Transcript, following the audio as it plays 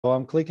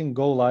I'm clicking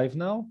go live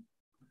now.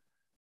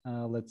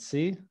 Let's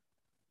see.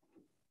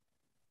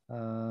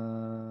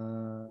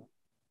 And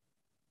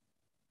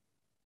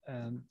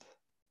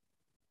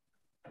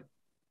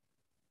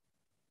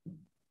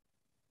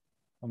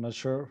I'm not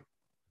sure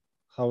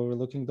how we're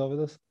looking,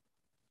 Dovydas.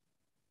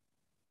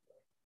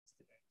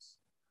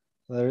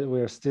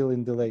 We are still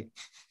in delay.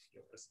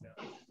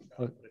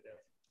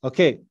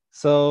 Okay,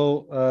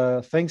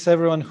 so thanks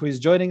everyone who is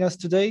joining us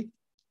today.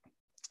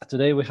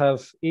 Today we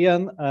have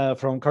Ian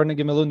from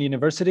Carnegie Mellon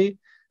University,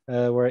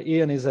 where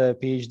Ian is a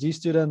PhD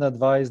student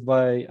advised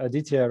by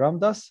Aaditya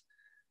Ramdas.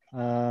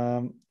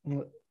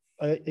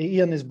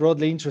 Ian is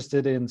broadly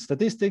interested in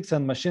statistics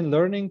and machine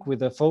learning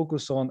with a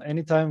focus on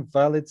anytime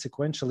valid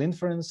sequential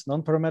inference,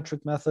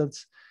 non-parametric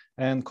methods,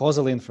 and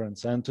causal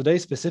inference. And today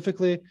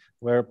specifically,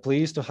 we're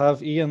pleased to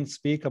have Ian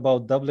speak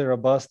about doubly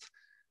robust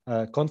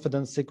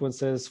confidence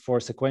sequences for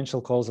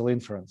sequential causal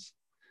inference.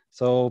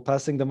 So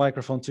passing the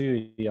microphone to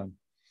you, Ian.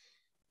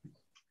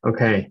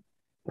 Okay.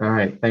 All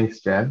right. Thanks,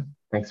 Jeb.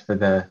 Thanks for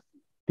the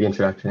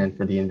introduction and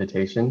for the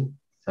invitation.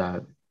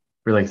 It's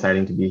really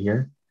exciting to be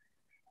here.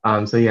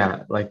 So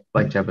yeah, like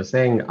Jeb was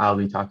saying, I'll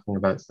be talking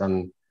about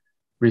some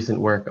recent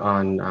work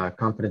on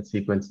confidence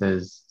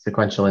sequences,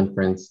 sequential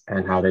inference,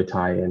 and how they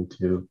tie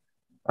into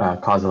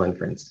causal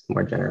inference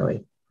more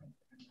generally.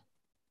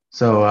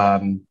 So I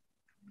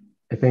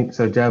think,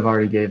 so Jeb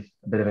already gave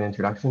a bit of an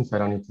introduction, so I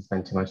don't need to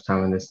spend too much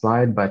time on this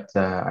slide, but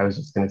I was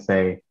just going to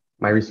say,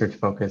 my research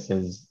focus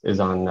is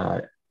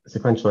on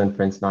sequential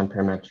inference,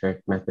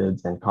 non-parametric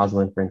methods, and causal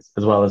inference,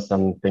 as well as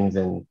some things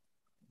in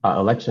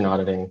election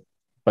auditing.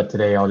 But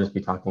today I'll just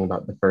be talking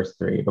about the first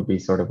three. It'll be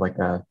sort of like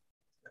a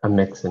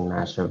mix and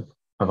mash of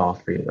all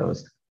three of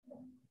those.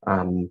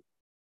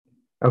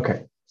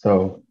 Okay,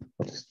 so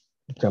I'll just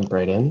jump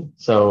right in.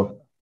 So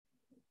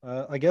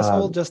I guess I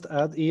will just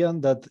add, Ian,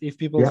 that if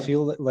people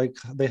feel like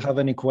they have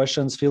any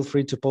questions, feel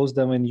free to post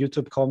them in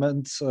YouTube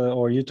comments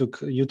or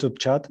YouTube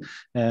chat,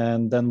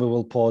 and then we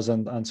will pause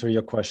and answer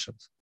your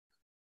questions.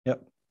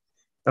 Yep.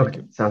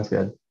 Okay, sounds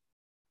good.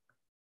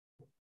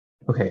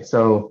 Okay,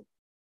 so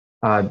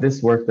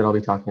this work that I'll be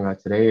talking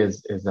about today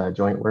is a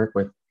joint work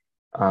with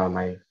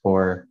my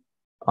four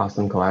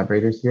awesome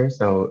collaborators here.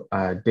 So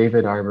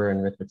David Arbor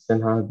and Ritvik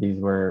Sinha, these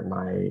were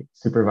my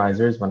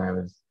supervisors when I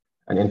was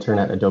an intern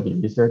at Adobe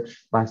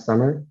Research last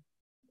summer.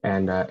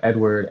 And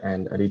Edward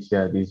and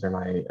Aaditya, these are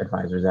my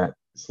advisors at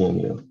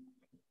CMU.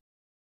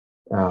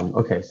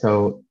 Okay,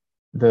 so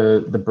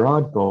the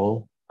broad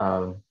goal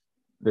of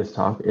this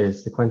talk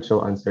is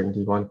sequential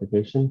uncertainty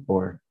quantification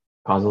for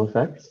causal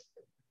effects.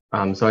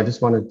 So I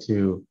just wanted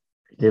to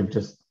give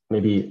just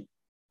maybe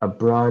a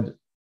broad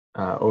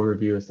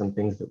overview of some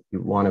things that we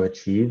want to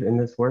achieve in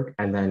this work,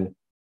 and then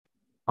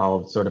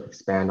I'll sort of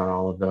expand on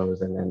all of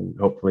those and then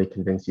hopefully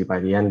convince you by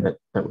the end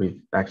that we've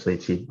actually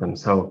achieved them.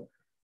 So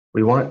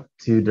we want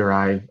to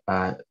derive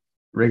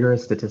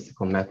rigorous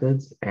statistical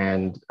methods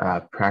and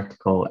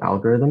practical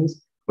algorithms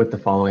with the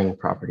following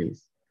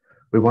properties.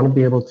 We want to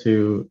be able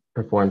to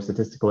perform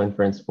statistical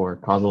inference for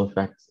causal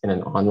effects in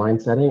an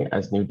online setting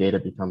as new data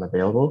become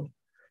available.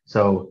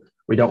 So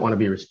we don't want to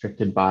be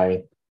restricted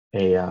by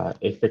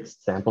a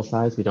fixed sample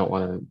size. We don't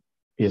want to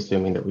be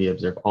assuming that we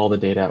observe all the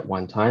data at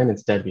one time.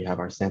 Instead, we have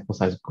our sample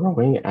size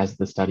growing as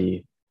the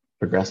study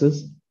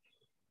progresses.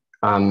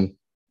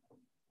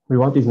 We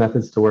want these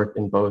methods to work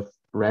in both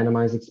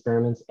randomized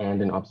experiments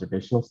and in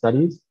observational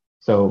studies.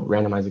 So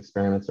randomized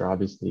experiments are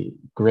obviously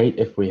great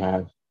if we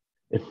have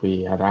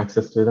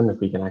access to them, if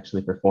we can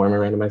actually perform a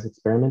randomized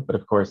experiment. But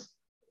of course,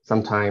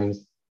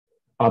 sometimes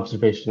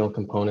observational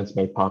components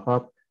may pop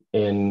up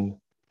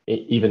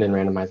even in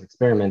randomized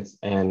experiments,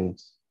 and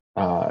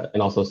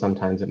also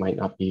sometimes it might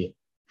not be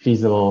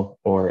feasible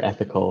or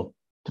ethical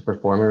to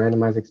perform a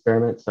randomized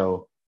experiment.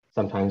 So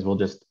sometimes we'll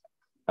just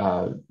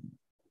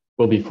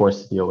we'll be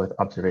forced to deal with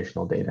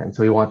observational data. And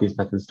so we want these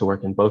methods to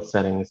work in both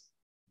settings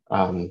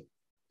and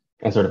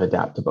sort of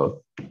adapt to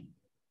both.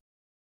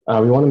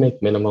 We want to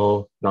make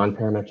minimal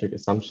non-parametric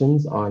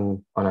assumptions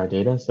on our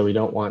data. So we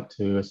don't want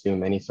to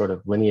assume any sort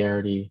of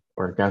linearity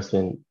or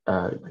Gaussian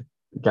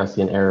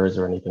errors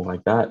or anything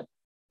like that.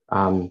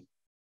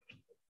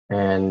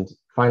 And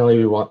finally,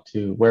 we want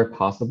to, where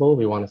possible,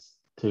 we want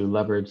to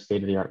leverage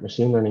state-of-the-art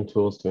machine learning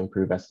tools to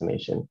improve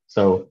estimation.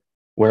 So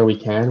where we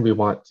can, we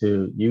want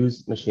to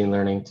use machine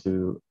learning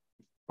to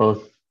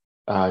both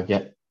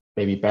get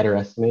maybe better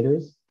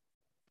estimators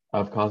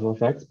of causal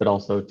effects, but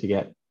also to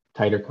get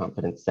tighter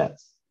confidence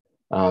sets,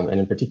 and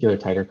in particular,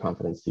 tighter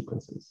confidence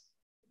sequences.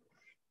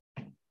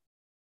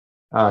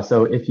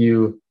 So if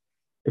you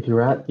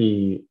were at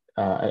the,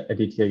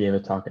 Aaditya gave a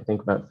talk, I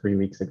think about 3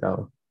 weeks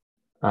ago,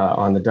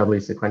 on the doubly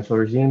sequential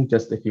regime.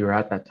 Just if you were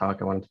at that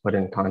talk, I wanted to put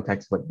in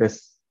context what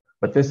this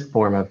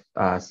form of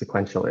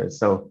sequential is.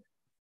 So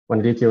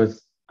when Aaditya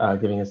was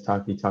giving his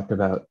talk, he talked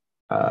about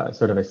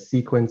sort of a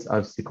sequence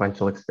of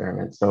sequential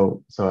experiments.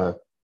 So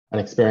an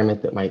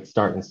experiment that might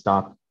start and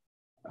stop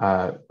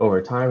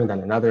over time, and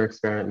then another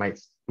experiment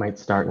might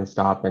start and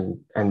stop, and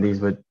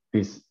the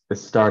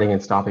starting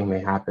and stopping may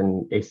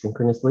happen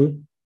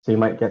asynchronously. So you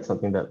might get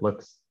something that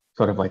looks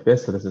sort of like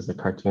this. So this is a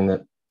cartoon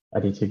that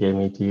Aaditya gave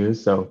me to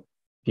use. So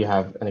if you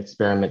have an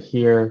experiment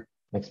here,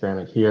 an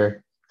experiment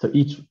here, so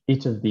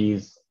each of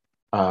these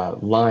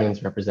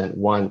lines represents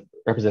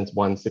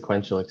one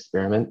sequential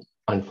experiment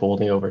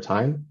unfolding over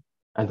time,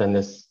 and then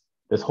this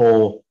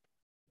whole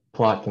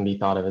plot can be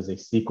thought of as a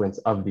sequence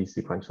of these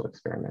sequential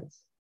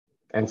experiments.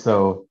 And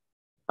so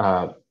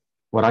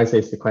when I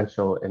say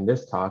sequential in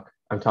this talk,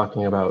 I'm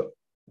talking about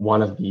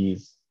one of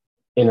these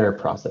inner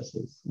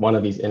processes, one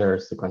of these inner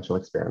sequential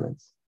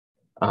experiments.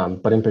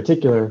 But in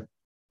particular,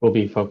 we'll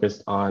be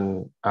focused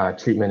on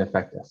treatment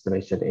effect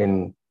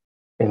estimation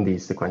in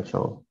these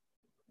sequential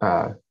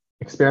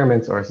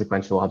experiments or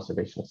sequential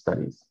observational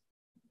studies.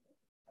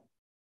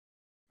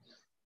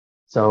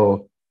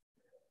 So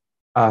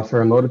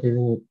for a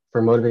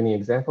motivating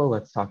example,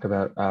 let's talk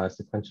about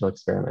sequential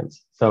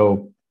experiments.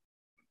 So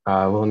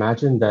we'll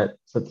imagine that,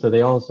 so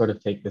they all sort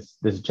of take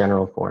this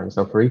general form.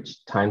 So for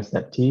each time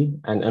step t,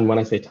 and when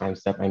I say time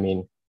step, I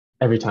mean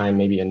every time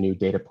maybe a new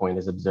data point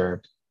is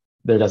observed,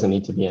 there doesn't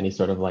need to be any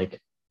sort of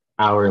like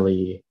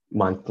hourly,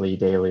 monthly,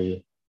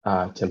 daily,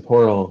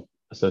 temporal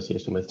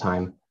association with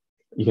time.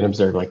 You can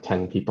observe like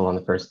 10 people on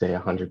the first day,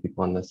 100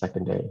 people on the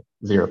second day,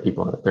 0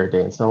 people on the third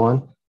day, and so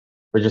on.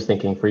 We're just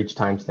thinking for each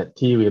time step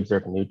t, we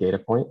observe a new data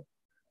point.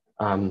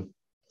 So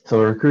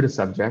we recruit a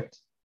subject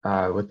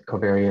with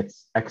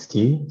covariates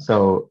xt.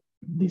 So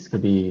these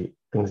could be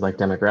things like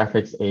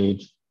demographics,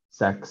 age,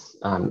 sex.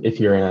 If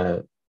you're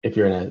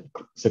in a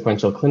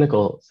sequential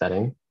clinical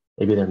setting,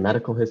 maybe their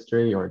medical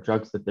history or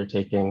drugs that they're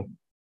taking.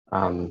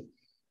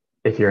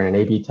 If you're in an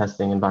A/B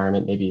testing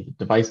environment, maybe the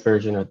device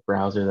version or the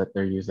browser that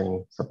they're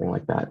using, something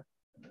like that.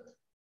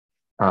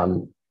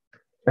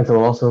 And so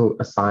we'll also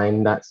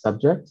assign that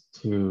subject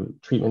to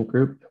treatment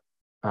group.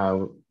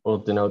 We'll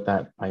denote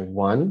that by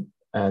 1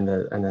 and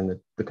then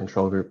the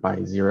control group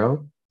by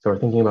 0. So we're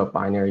thinking about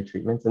binary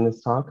treatments in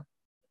this talk.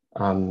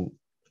 And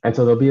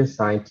so they'll be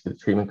assigned to the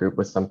treatment group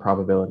with some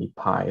probability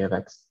pi of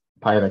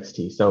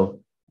xt. So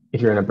if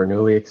you're in a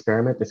Bernoulli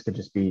experiment, this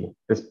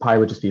pi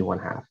would just be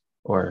 1/2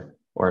 or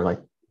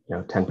like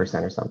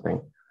 10% or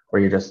something,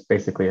 where you're just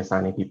basically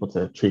assigning people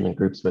to treatment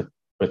groups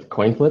with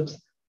coin flips.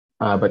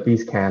 But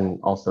these can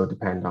also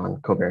depend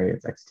on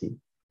covariates xt.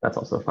 That's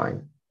also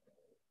fine.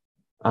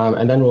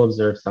 And then we'll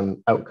observe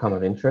some outcome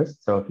of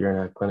interest. So if you're in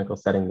a clinical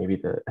setting, maybe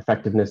the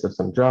effectiveness of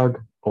some drug,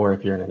 or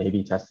if you're in an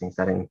A/B testing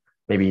setting,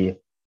 maybe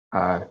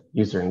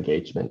user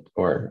engagement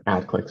or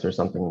ad clicks or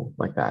something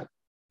like that.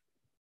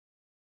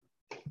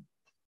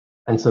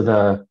 And so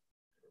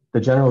the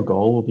general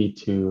goal will be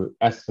to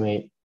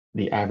estimate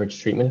the average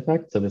treatment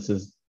effect. So this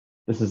is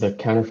a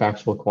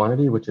counterfactual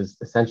quantity, which is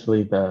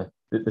essentially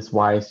this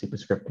y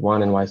superscript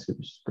 1 and y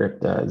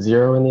superscript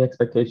 0 in the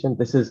expectation.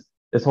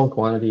 This whole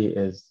quantity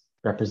is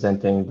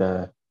representing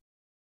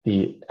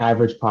the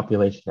average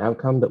population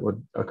outcome that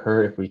would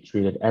occur if we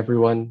treated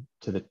everyone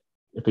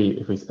if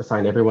we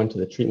assigned everyone to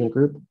the treatment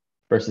group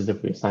versus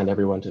if we assigned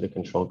everyone to the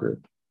control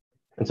group.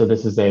 And so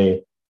this is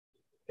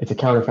it's a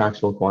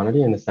counterfactual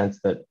quantity in the sense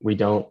that we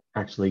don't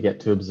actually get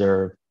to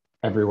observe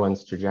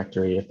everyone's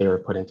trajectory if they were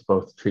put into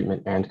both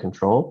treatment and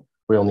control.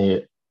 We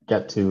only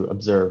get to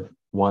observe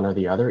one or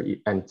the other,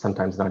 and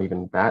sometimes not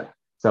even that.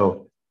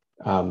 So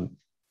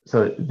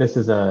this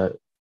is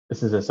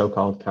a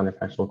so-called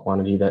counterfactual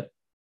quantity that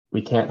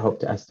we can't hope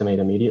to estimate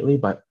immediately,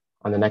 but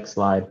on the next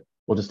slide,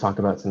 we'll just talk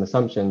about some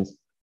assumptions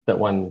that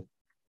one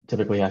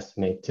typically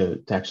estimate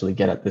to actually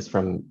get at this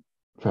from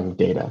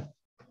data.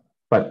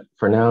 But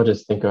for now,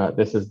 just think about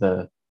this is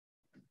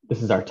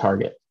our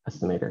target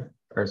estimator,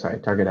 or sorry,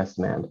 target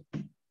estimand.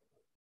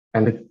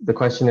 And the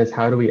question is,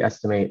 how do we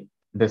estimate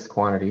this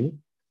quantity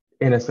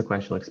in a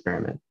sequential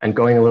experiment? And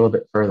going a little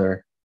bit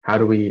further, how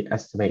do we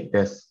estimate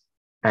this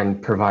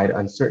and provide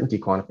uncertainty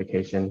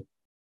quantification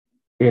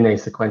in a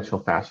sequential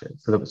fashion?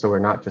 So we're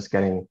not just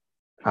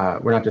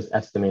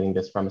estimating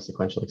this from a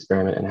sequential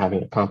experiment and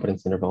having a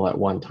confidence interval at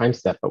one time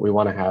step, but we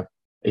want to have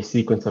a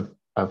sequence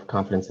of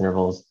confidence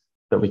intervals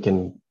that we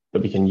can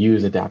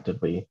use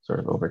adaptively sort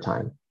of over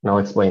time. And I'll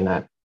explain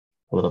that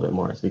a little bit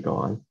more as we go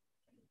on.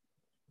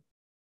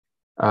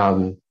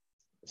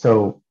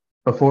 So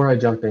before I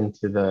jump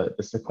into the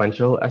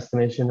sequential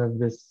estimation of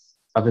this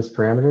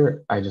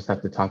parameter, I just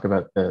have to talk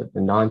about the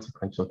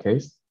non-sequential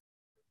case.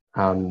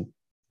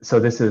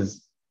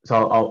 So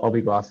I'll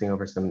be glossing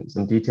over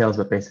some details,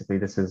 but basically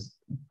this is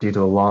due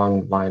to a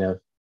long line of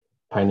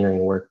pioneering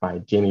work by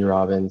Jamie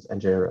Robbins,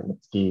 Andrea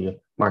Rudnitsky,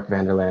 Mark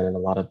Vanderlaan, and a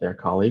lot of their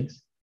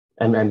colleagues,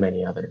 and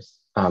many others.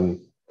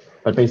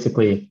 But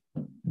basically,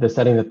 the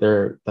setting that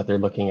they're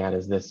looking at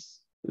is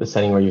the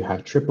setting where you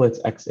have triplets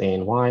x, a,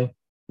 and y.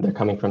 They're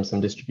coming from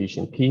some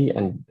distribution p,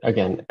 and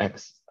again,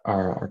 x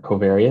are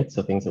covariates,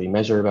 so things that we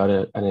measure about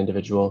an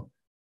individual,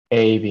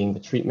 a being the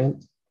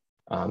treatment,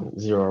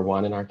 0 or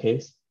 1 in our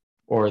case,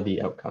 or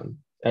the outcome.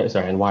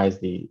 And y is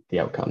the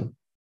outcome.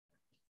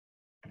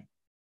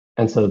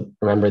 And so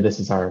remember, this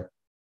is our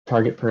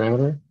target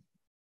parameter,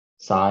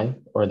 psi,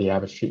 or the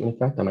average treatment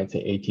effect. I might say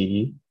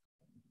ATE.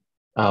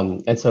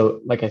 And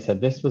so, like I said,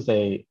 this is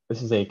a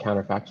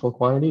counterfactual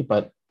quantity,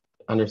 but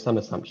under some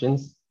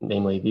assumptions,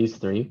 namely these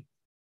three,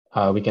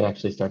 we can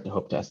actually start to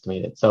hope to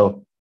estimate it.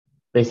 So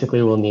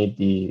basically we'll need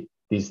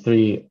these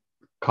three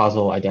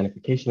causal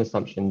identification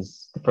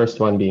assumptions. The first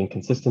one being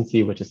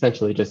consistency, which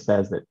essentially just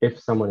says that if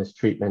someone is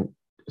treated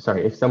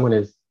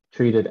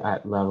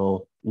at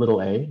level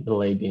little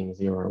a being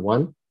 0 or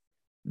 1,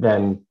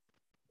 then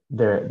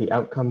the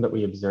outcome that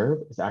we observe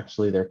is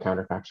actually their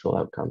counterfactual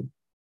outcome.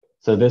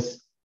 So this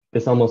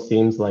almost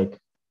seems like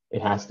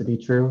it has to be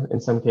true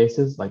in some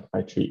cases. Like if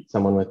I treat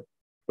someone with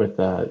if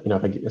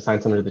I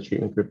assign someone to the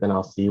treatment group, then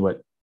I'll see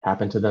what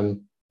happened to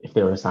them if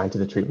they were assigned to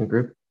the treatment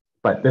group.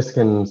 But this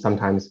can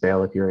sometimes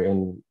fail if you're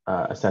in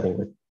a setting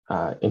with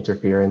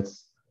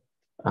interference,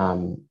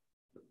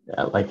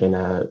 like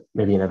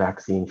maybe in a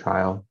vaccine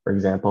trial, for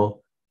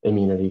example.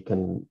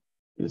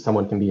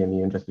 Someone can be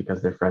immune just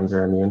because their friends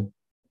are immune,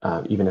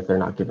 even if they're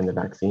not given the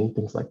vaccine,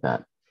 things like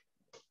that.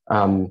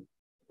 And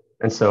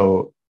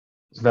so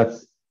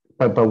that's,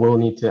 but we'll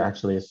need to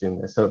actually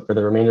assume this. So for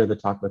the remainder of the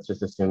talk, let's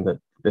just assume that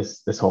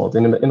this holds.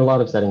 In a lot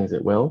of settings,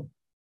 it will,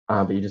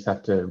 but you just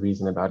have to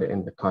reason about it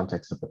in the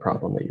context of the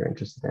problem that you're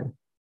interested in.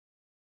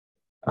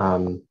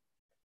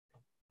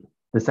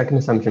 The second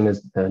assumption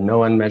is the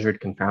no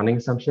unmeasured confounding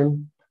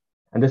assumption.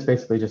 And this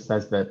basically just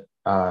says that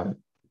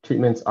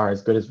treatments are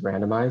as good as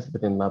randomized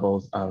within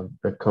levels of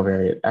the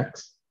covariate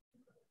X.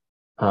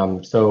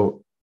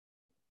 So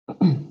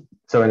in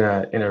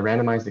a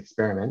randomized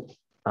experiment,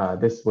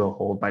 this will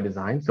hold by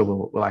design.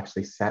 So we'll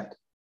actually set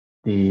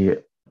the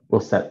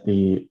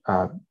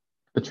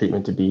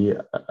treatment to be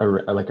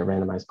like a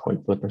randomized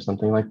coin flip or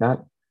something like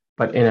that.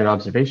 But in an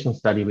observational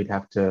study, we'd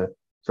have to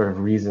sort of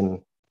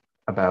reason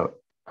about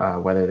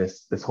whether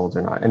this holds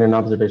or not. In an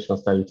observational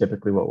study,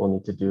 typically what we'll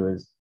need to do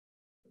is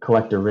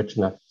collect a rich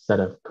enough set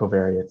of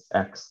covariates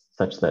X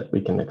such that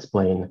we can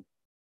explain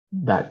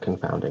that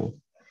confounding.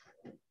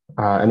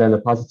 And then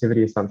the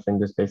positivity assumption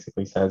just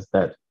basically says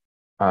that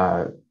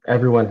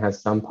everyone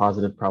has some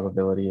positive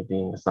probability of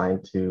being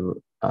assigned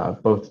to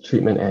both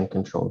treatment and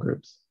control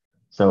groups.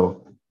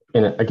 So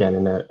in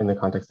the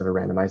context of a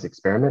randomized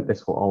experiment,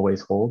 this will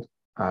always hold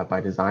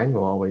by design.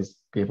 We'll always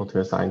be able to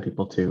assign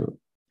people to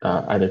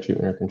either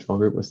treatment or control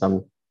group with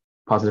some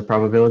positive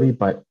probability,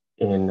 but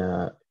in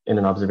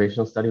an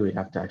observational study, we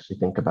have to actually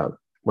think about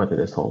whether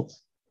this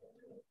holds.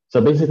 So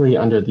basically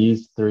under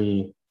these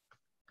three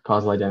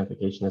causal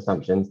identification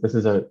assumptions,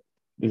 these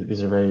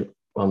are very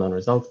well-known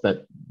results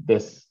that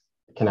this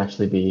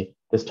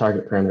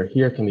target parameter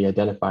here can be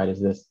identified as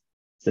this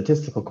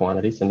statistical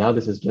quantity. So now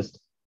this is just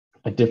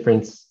a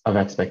difference of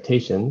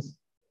expectations.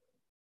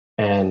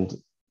 And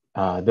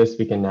this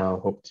we can now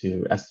hope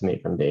to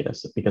estimate from data.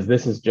 So, because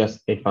this is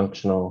just a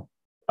functional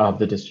of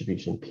the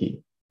distribution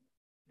P.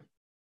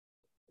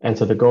 And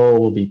so the goal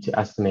will be to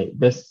estimate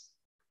this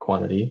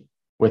quantity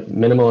with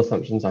minimal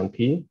assumptions on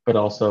P, but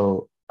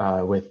also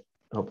with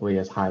hopefully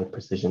as high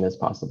precision as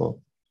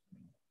possible.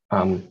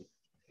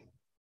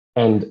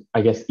 And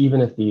I guess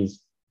even if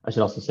I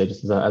should also say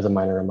just as a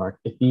minor remark,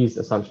 if these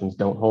assumptions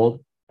don't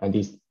hold and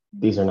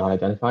these are not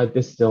identified,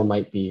 this still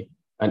might be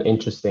an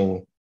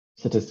interesting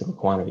statistical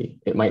quantity.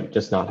 It might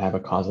just not have a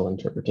causal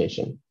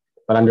interpretation.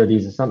 But under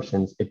these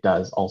assumptions, it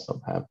does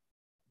also have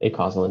a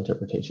causal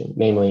interpretation,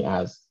 namely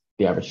as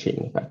the average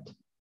treatment effect.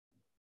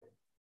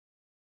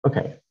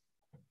 Okay.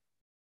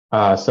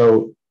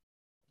 So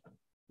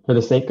for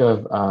the sake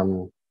of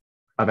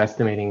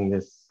estimating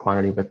this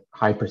quantity with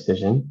high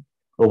precision,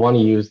 we'll want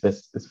to use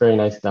this very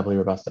nice doubly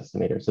robust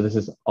estimator. So this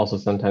is also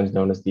sometimes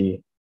known as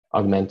the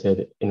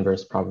augmented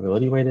inverse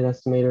probability weighted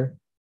estimator.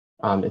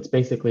 It's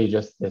basically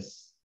just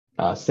this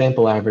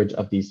sample average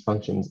of these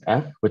functions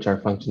f, which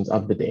are functions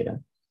of the data.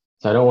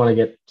 So I don't want to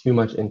get too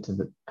much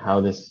into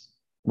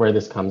where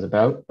this comes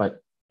about,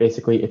 but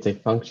basically it's a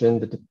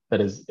function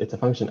it's a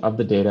function of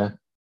the data,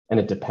 and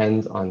it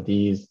depends on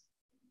these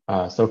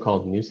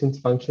so-called nuisance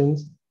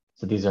functions.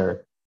 So these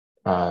are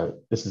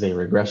this is a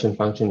regression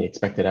function, the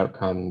expected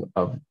outcome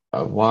of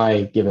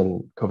y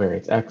given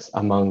covariates x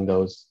among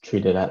those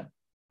treated at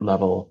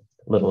level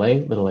little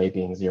a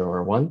being 0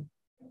 or 1.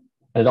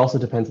 And it also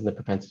depends on the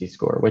propensity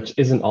score, which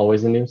isn't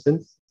always a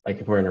nuisance. Like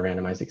if we're in a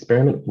randomized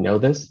experiment, we know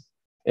this.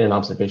 In an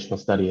observational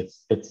study,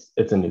 it's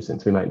a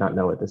nuisance. We might not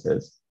know what this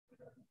is.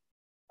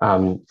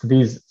 So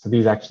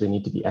these actually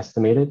need to be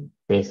estimated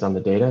based on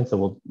the data. And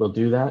so we'll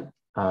do that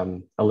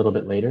a little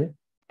bit later.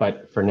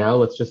 But for now,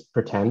 let's just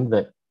pretend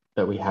that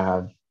we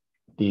have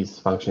these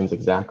functions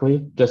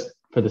exactly, just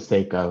for the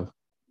sake of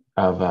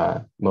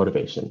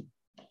motivation.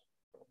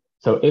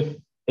 So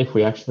if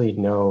we actually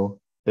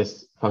know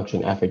this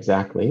function f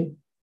exactly,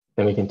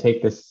 then we can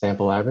take this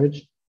sample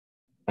average,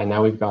 and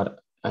now we've got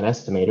an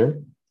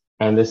estimator.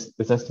 And this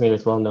estimator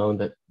is well known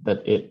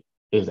that it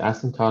is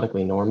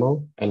asymptotically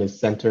normal and is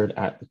centered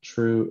at the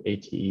true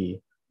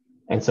ATE.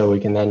 And so we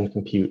can then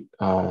compute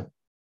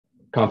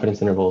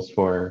confidence intervals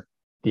for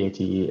the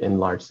ATE in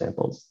large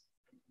samples.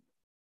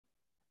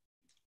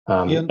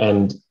 Ian,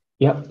 and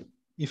yeah.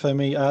 If I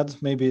may add,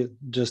 maybe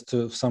just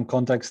to some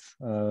context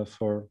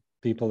for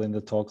people in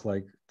the talk,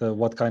 like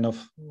what kind of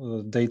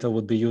data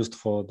would be used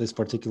for this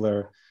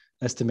particular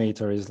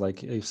estimator is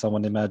like if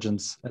someone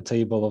imagines a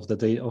table of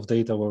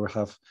data where we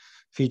have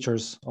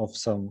features of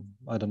some,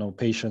 I don't know,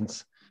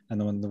 patients,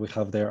 and when we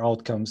have their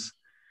outcomes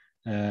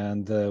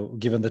and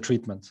given the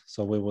treatment.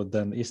 So we would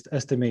then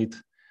estimate,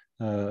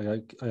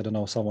 like, I don't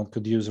know, someone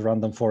could use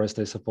random forest,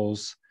 I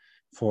suppose,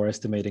 for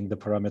estimating the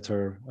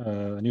parameter,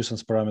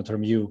 nuisance parameter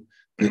mu,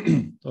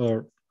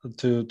 or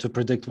to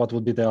predict what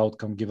would be the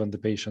outcome given the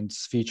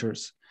patient's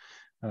features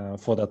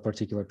for that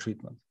particular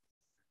treatment.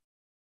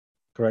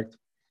 Correct?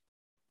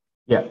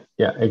 Yeah,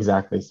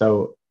 exactly.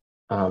 So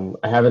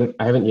I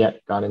haven't yet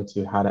got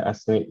into how to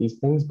estimate these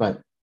things,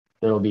 but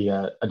there will be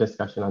a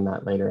discussion on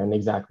that later. And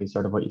exactly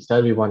sort of what you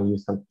said, we want to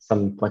use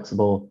some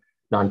flexible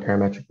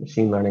non-parametric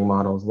machine learning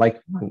models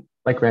like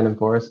random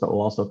forest, but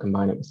we'll also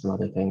combine it with some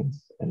other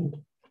things, and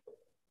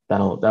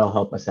that'll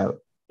help us out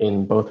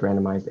in both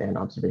randomized and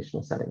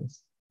observational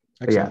settings.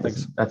 Excellent, But yeah,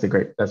 thanks. that's a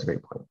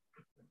great point.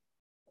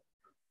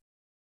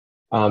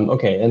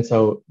 Okay, and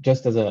so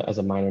just as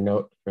a minor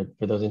note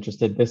for those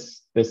interested,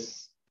 this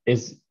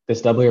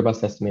doubly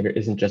robust estimator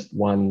isn't just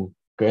one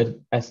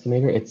good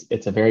estimator.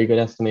 It's a very good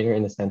estimator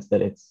in the sense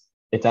that it's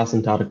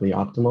asymptotically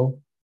optimal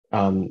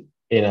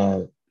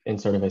in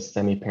sort of a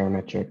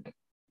semi-parametric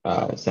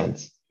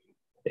sense.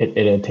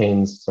 It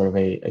attains sort of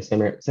a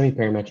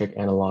semi-parametric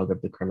analog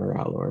of the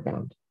Kremer-Rao lower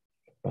bound.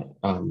 But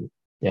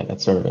yeah,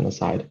 that's sort of an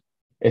aside.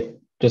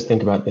 Just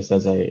think about this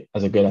as a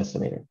good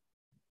estimator.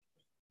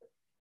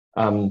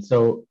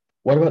 So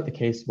what about the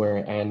case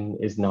where n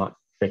is not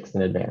fixed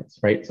in advance,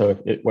 right? So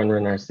when we're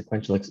in our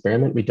sequential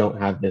experiment, we don't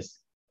have this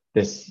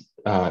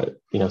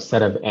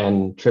set of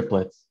n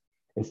triplets.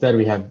 Instead,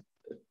 we have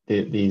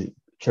the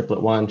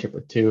triplet 1,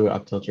 triplet 2,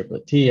 up till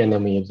triplet t, and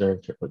then we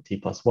observe triplet t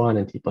plus 1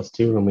 and t plus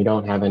 2, and we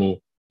don't have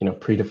any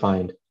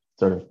predefined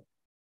sort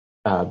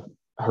of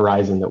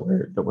horizon that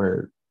we're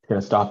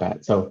going to stop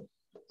at. So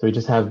we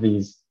just have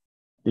these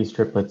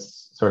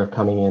triplets sort of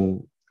coming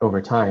in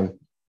over time.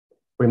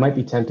 We might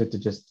be tempted to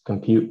just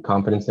compute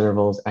confidence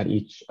intervals at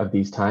each of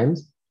these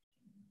times.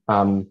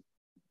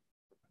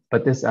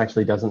 But this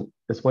actually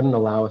wouldn't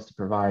allow us to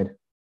provide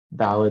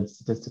valid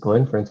statistical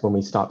inference when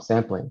we stop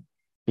sampling,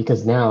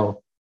 because now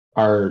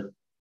our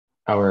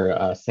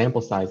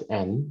sample size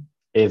n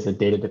is a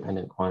data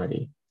dependent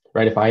quantity,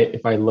 right?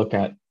 If I look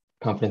at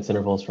confidence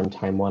intervals from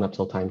time 1 up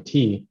till time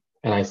t,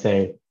 and I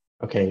say,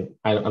 okay,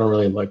 I don't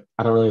really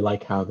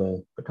like how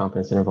the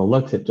confidence interval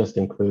looks. It just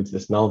includes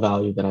this null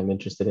value that I'm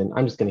interested in.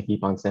 I'm just going to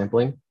keep on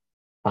sampling.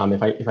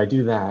 If I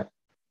do that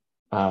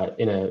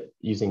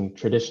using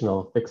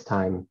traditional fixed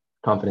time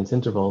confidence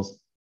intervals,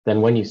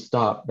 then when you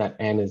stop, that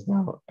n is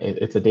now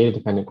it's a data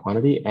dependent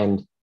quantity,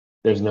 and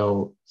there's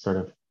no sort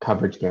of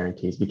coverage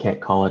guarantees. We can't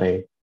call it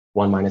a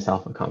 1 minus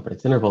alpha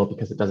confidence interval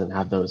because it doesn't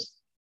have those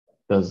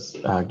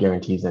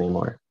guarantees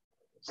anymore.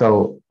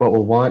 So what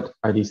we'll want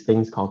are these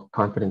things called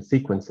confidence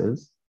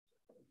sequences,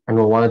 and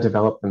we'll want to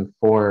develop them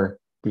for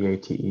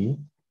DATE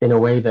in a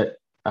way that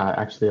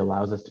actually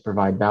allows us to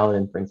provide valid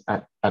inference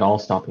at all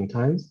stopping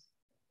times,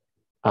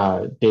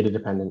 data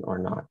dependent or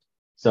not.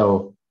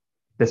 So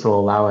this will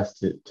allow us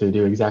to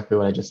do exactly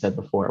what I just said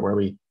before, where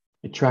we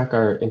track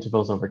our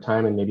intervals over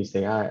time and maybe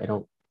say, I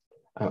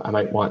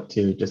might want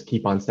to just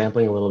keep on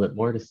sampling a little bit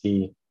more to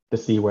see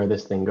where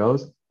this thing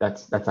goes.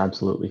 That's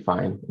absolutely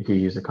fine if you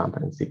use a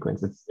confidence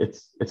sequence.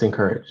 It's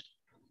encouraged.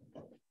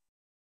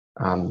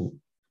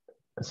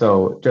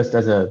 So just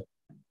as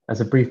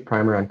a brief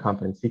primer on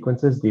confidence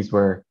sequences, these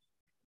were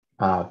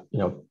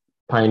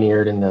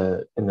pioneered in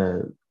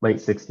the late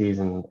 60s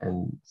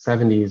and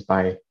 70s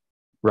by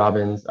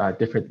Robbins,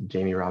 different than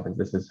Jamie Robbins.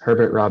 This is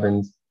Herbert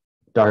Robbins,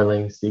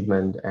 Darling,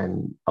 Siegmund,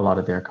 and a lot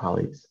of their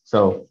colleagues.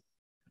 So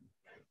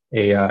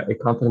a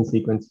confidence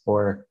sequence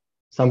for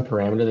some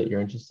parameter that you're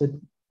interested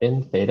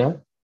in,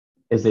 theta,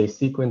 is a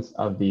sequence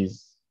of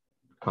these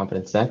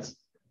confidence sets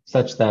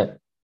such that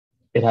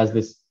it has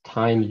this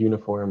time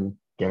uniform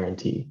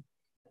guarantee.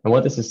 And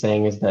what this is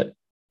saying is that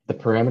the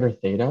parameter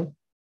theta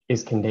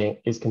is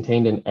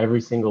contained in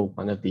every single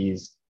one of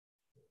these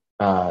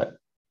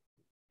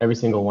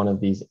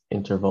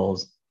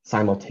intervals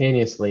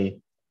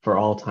simultaneously for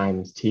all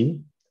times t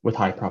with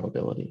high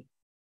probability.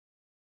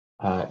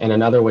 And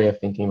another way of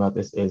thinking about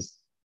this is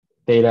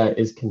theta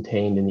is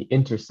contained in the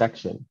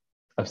intersection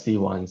of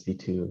C1,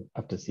 C2,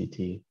 up to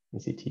CT,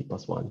 and CT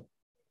plus 1.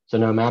 So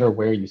no matter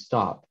where you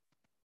stop,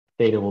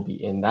 theta will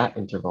be in that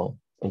interval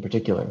in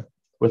particular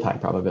with high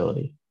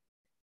probability.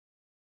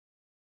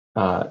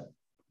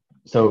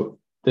 So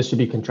this should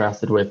be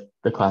contrasted with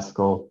the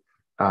classical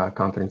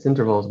confidence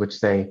intervals, which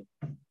say,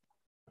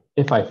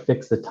 if I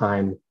fix the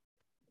time,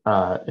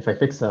 if I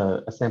fix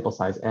a sample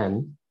size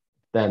n,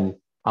 then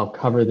I'll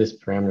cover this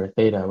parameter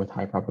theta with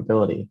high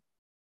probability.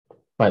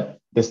 But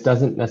this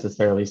doesn't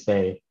necessarily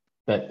say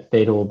that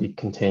theta will be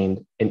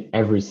contained in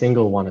every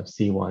single one of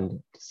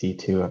C1 to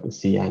C2 up to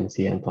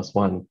Cn plus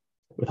 1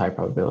 with high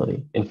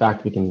probability. In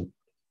fact, we can,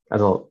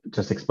 as I'll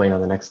just explain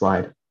on the next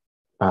slide,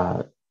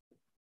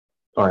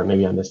 or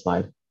maybe on this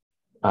slide,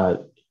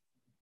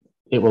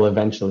 it will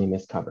eventually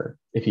miscover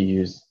if you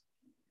use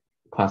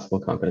classical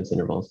confidence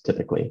intervals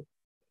typically.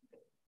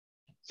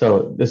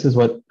 So this is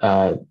what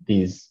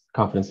these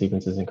confidence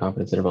sequences and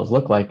confidence intervals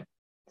look like.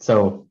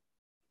 So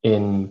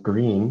in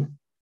green,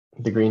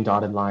 the green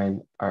dotted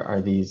line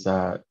are these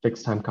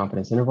fixed time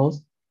confidence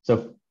intervals.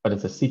 So, but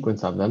it's a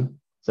sequence of them.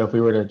 So if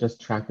we were to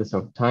just track this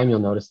over time, you'll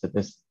notice that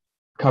this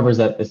covers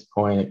at this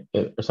point,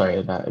 it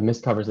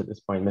miscovers at this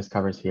point,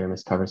 miscovers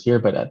here,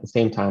 but at the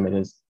same time, it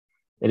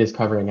is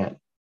covering at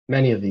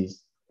many of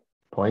these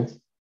points.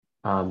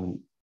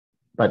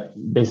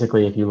 But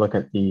basically, if you look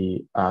at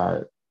the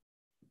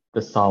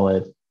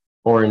solid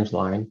orange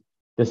line,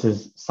 this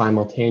is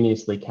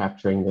simultaneously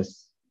capturing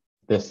this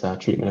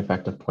treatment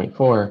effect of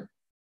 0.4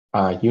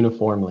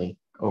 uniformly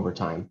over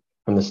time,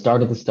 from the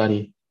start of the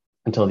study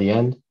until the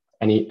end,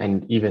 and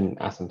even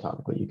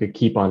asymptotically. You could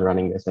keep on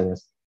running this, and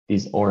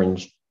these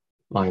orange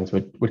lines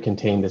would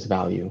contain this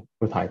value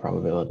with high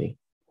probability.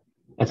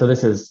 And so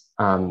this is,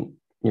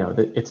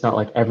 it's not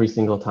like every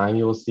single time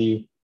you will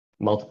see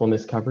multiple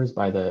miscovers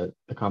by the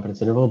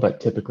confidence interval, but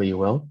typically you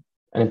will.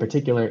 And in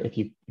particular, if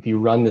you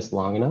run this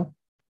long enough,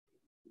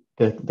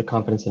 the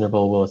confidence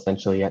interval will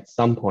essentially at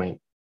some point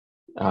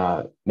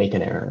make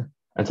an error.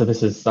 And so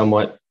this is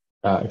somewhat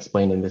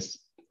explained in this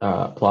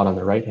plot on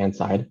the right-hand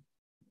side.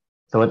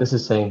 So what this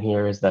is saying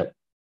here is that,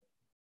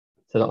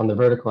 so on the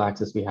vertical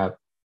axis, we have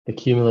the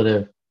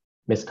cumulative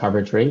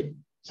miscoverage rate.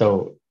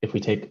 So if we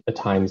take a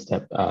time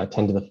step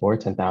 10 to the 4,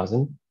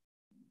 10,000,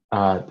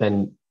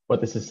 then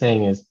what this is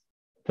saying is,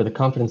 for the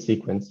confidence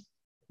sequence,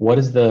 what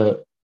is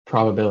the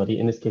probability,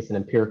 in this case, an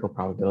empirical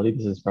probability,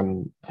 this is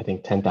from, I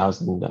think,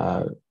 10,000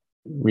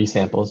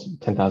 resamples,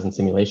 10,000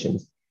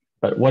 simulations,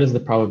 but what is the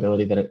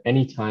probability that at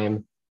any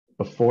time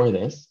before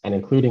this, and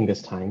including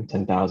this time,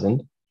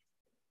 10,000,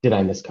 did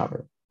I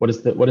miscover? What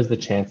is the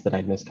chance that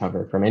I'd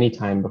miscover from any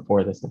time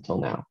before this until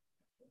now?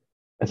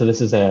 And so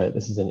this is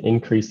an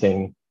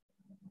increasing,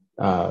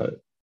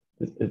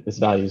 this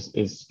value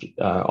is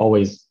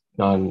always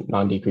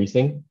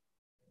non-decreasing.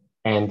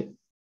 And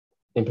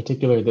in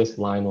particular, this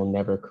line will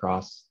never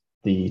cross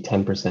the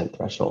 10%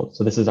 threshold.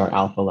 So this is our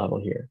alpha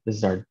level here. This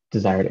is our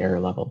desired error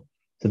level.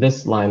 So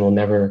this line will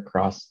never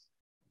cross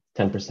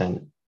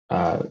 10%,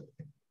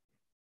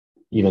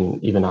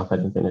 even off at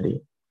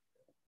infinity.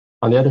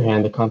 On the other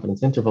hand, the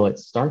confidence interval, it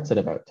starts at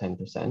about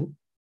 10%.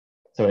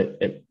 So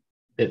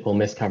it will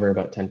miscover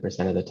about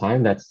 10% of the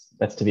time.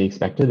 That's to be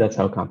expected. That's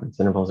how confidence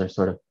intervals are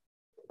sort of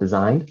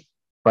designed.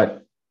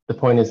 But the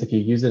point is, if you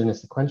use it in a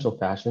sequential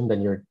fashion,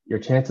 then your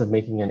chance of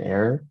making an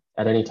error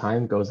at any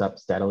time goes up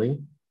steadily.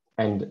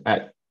 And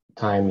at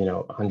time,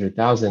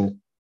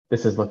 100,000,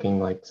 this is looking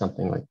like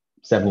something like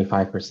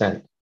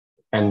 75%.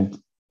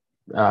 And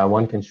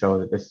one can show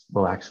that this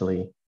will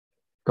actually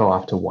go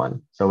off to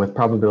 1. So with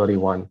probability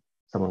 1,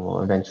 someone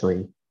will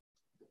eventually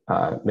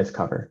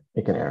miscover,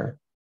 make an error.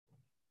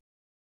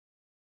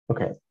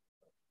 Okay.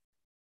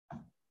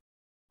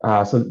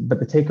 But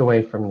the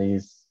takeaway from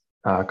these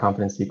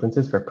confidence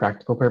sequences for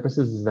practical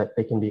purposes is that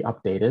they can be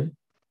updated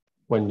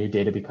when new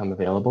data become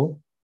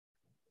available.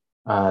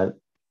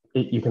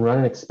 You can run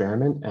an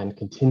experiment and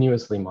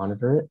continuously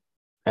monitor it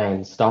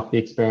and stop the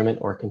experiment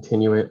or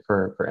continue it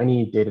for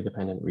any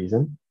data-dependent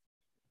reason.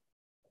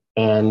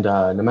 And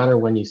no matter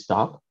when you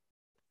stop,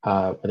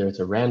 whether it's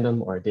a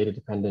random or a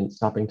data-dependent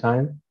stopping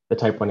time, the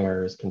type 1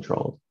 error is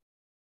controlled,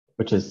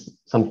 which is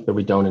something that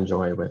we don't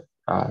enjoy with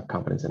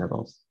confidence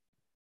intervals.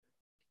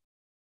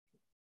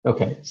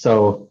 Okay,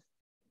 so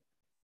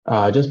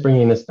just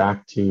bringing this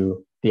back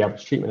to the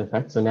average treatment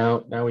effect. So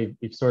now we've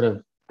sort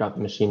of got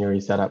the machinery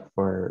set up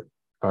for,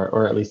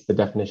 or at least the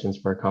definitions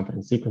for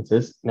confidence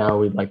sequences. Now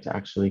we'd like to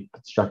actually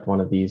construct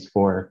one of these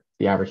for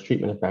the average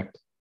treatment effect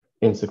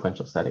in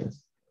sequential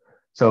settings.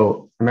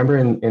 So remember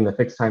in the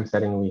fixed time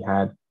setting, we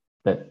had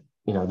that,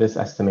 this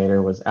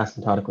estimator was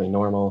asymptotically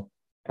normal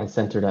and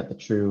centered at the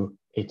true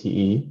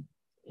ATE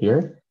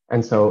here.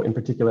 And so in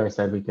particular, I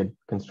said we could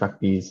construct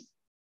these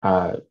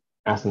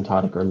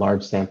asymptotic or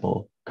large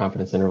sample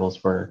confidence intervals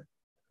for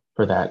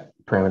that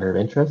parameter of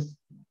interest.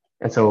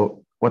 And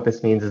so what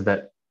this means is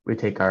that we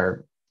take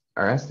our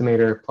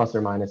estimator plus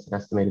or minus an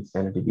estimated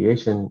standard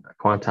deviation,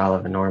 a quantile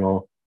of a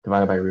normal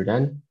divided by root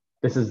n.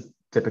 This is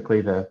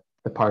typically the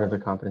part of the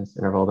confidence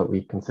interval that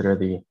we consider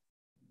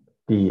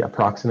the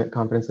approximate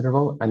confidence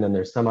interval. And then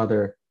there's some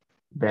other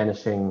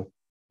vanishing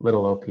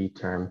little op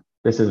term.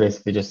 This is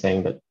basically just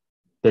saying that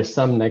there's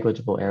some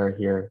negligible error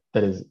here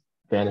that is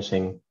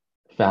vanishing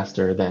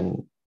faster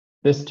than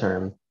this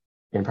term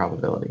in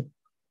probability.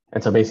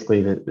 And so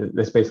basically,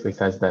 this basically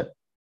says that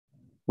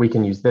we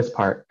can use this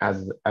part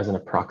as an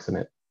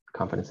approximate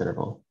confidence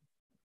interval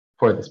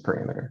for this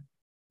parameter.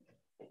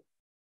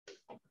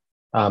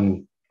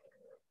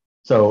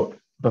 So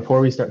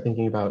before we start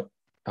thinking about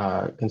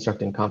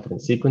constructing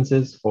confidence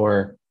sequences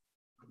for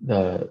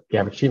the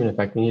average treatment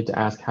effect, we need to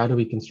ask, how do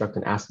we construct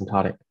an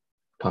asymptotic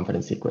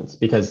confidence sequence?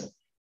 Because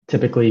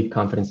typically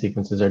confidence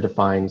sequences are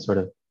defined sort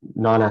of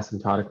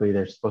non-asymptotically.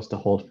 They're supposed to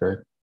hold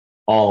for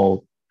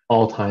all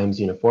times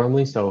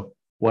uniformly. So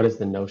what is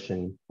the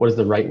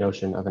right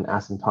notion of an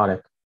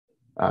asymptotic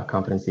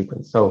confidence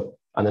sequence? So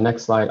on the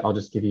next slide, I'll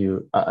just give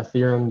you a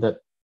theorem that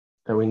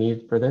we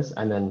need for this,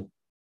 and then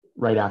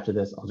right after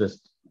this, I'll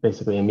just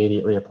basically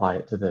immediately apply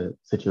it to the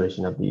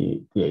situation of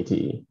the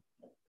ATE.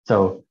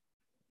 So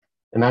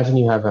imagine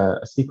you have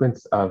a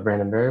sequence of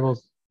random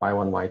variables,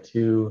 y1,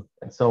 y2,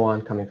 and so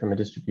on, coming from a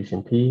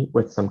distribution P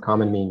with some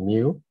common mean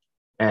mu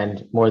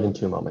and more than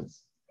 2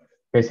 moments.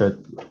 Okay, so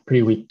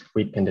pretty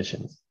weak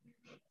conditions.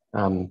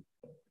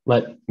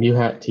 Let mu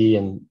hat t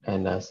and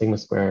sigma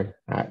squared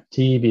at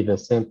t be the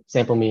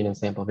sample mean and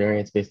sample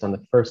variance based on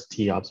the first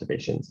t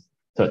observations.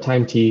 So at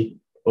time t,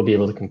 we'll be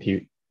able to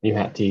compute mu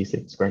hat t,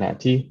 sigma squared hat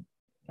t.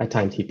 At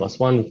time t plus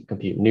 1, we can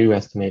compute new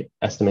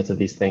estimates of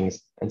these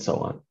things, and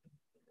so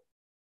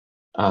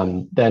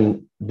on.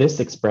 Then this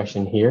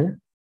expression here,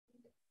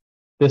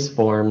 this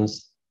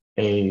forms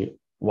a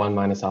 1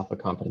 minus alpha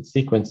confidence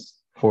sequence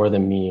for the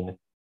mean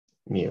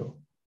mu.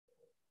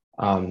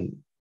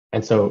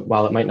 And so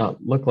while it might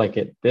not look like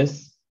it,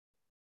 this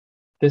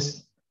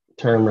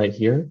term right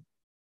here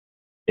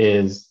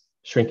is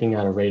shrinking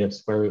at a rate of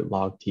square root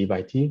log t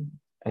by t.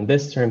 And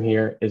this term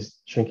here is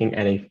shrinking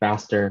at a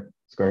faster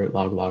square root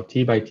log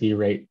t by t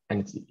rate. And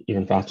it's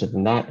even faster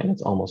than that. And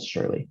it's almost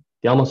surely.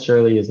 The almost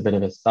surely is a bit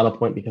of a subtle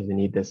point because we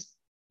need this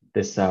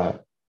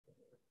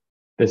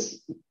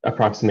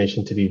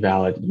approximation to be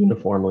valid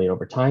uniformly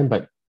over time.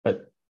 But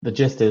the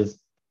gist is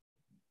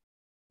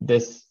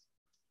this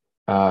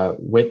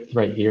width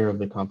right here of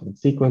the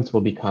confidence sequence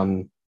will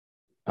become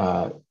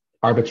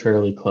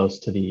arbitrarily close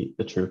to the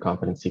true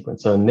confidence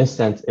sequence. So in this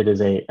sense, it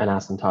is an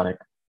asymptotic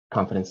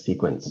confidence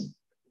sequence.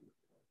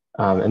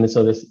 And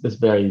so this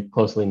very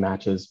closely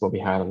matches what we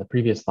had on the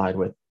previous slide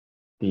with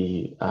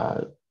the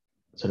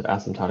sort of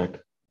asymptotic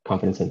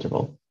confidence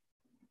interval.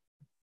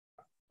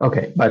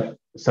 Okay, but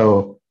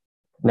so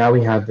now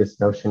we have this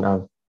notion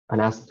of an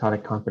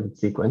asymptotic confidence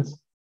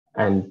sequence.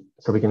 And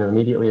so we can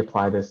immediately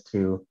apply this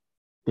to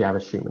the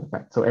average treatment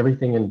effect. So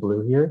everything in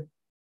blue here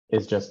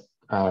is just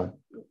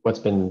what's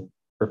been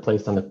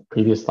replaced on the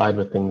previous slide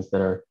with things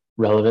that are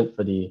relevant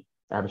for the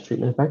average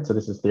treatment effect. So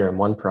this is theorem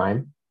 1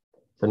 prime.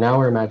 So now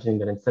we're imagining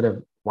that instead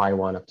of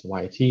y1 up to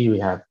yt,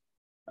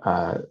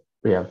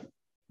 we have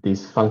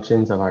these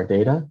functions of our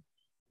data,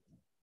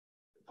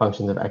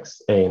 functions of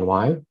x, a, and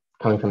y,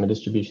 coming from a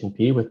distribution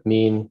P with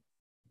mean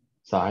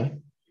psi,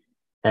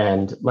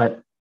 and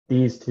let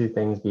these two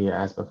things be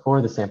as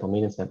before, the sample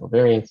mean and sample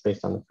variance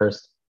based on the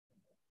first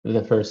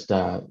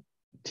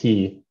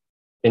t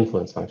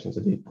influence functions,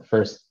 so the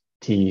first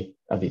t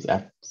of these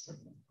f's.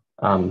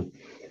 And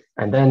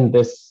then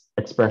this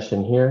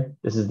expression here,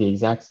 this is the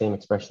exact same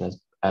expression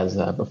as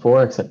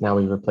before, except now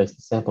we replace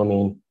the sample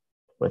mean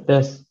with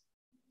this,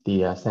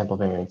 the sample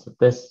variance with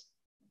this,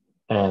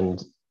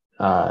 and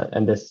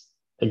this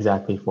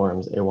exactly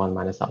forms a 1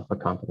 minus alpha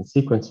confidence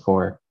sequence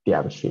for the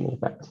average treatment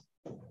effect.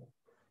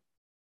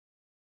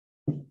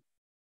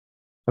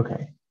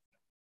 Okay,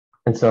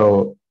 and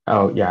so,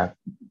 oh yeah,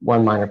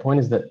 one minor point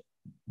is that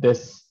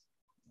this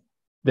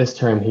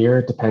term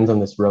here depends on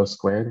this rho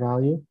squared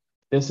value.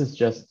 This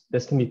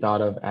can be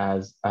thought of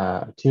as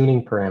a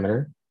tuning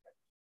parameter,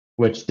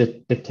 which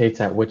dictates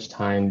at which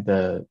time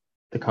the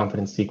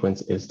confidence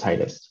sequence is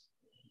tightest,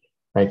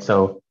 right?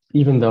 So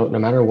even though no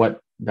matter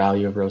what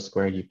value of rho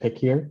squared you pick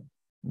here,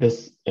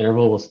 this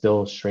interval will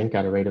still shrink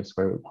at a rate of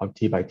square root log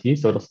t by t.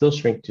 So it'll still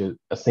shrink to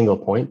a single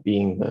point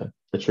being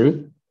the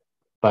truth,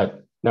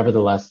 but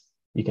nevertheless,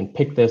 you can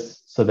pick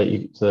this so that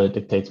it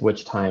dictates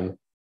which time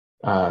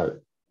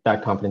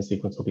that confidence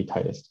sequence will be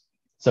tightest.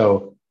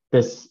 So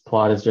this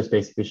plot is just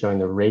basically showing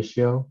the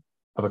ratio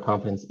of a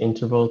confidence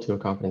interval to a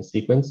confidence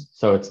sequence.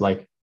 So it's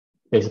like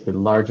basically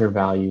larger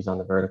values on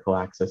the vertical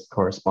axis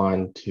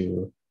correspond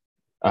to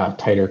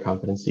tighter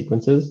confidence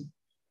sequences.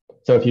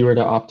 So if you were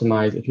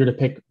to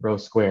pick rho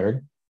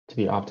squared to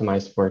be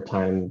optimized for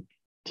time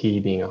t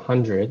being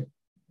 100,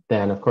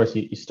 then of course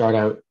you start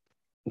out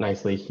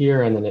nicely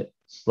here and then it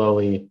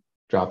slowly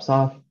drops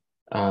off.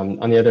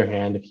 On the other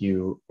hand, if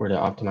you were to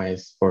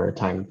optimize for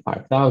time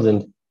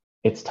 5,000,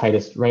 it's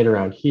tightest right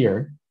around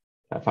here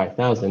at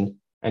 5,000,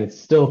 and it's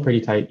still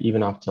pretty tight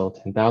even off till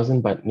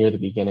 10,000, but near the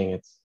beginning,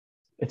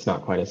 it's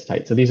not quite as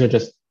tight. So these are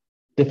just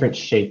different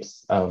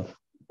shapes of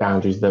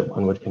boundaries that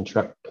one would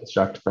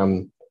construct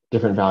from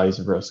different values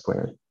of rho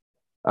squared.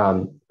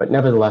 But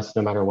nevertheless,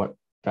 no matter what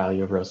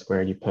value of rho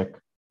squared you pick,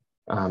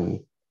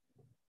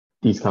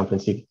 these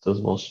confidence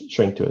sequences will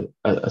shrink to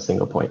a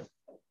single point.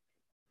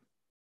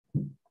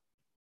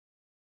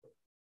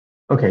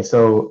 Okay,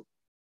 so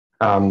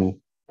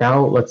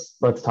now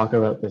let's talk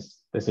about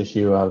this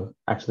issue of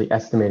actually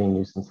estimating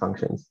nuisance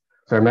functions.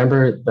 So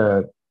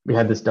remember we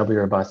had this doubly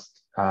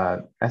robust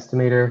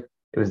estimator.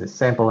 It was the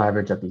sample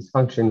average of these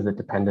functions that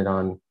depended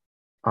on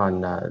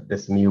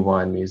this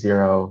mu1,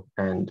 mu0,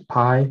 and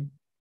pi,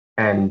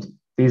 and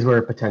these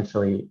were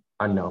potentially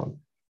unknown.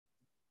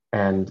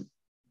 And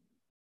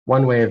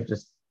one way of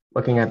just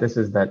looking at this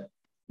is that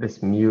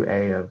this mu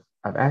a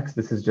of x,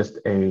 this is just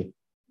a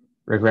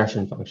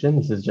regression function.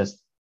 This is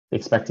just the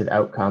expected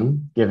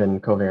outcome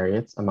given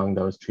covariates among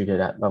those treated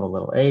at level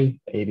little a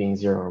being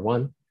 0 or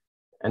 1.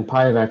 And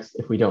pi of x,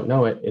 if we don't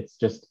know it, it's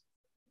just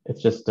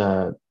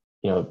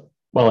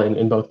well,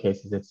 in both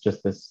cases, it's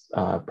just this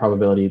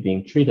probability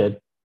being treated.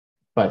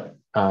 But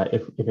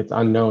if it's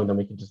unknown, then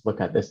we can just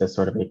look at this as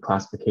sort of a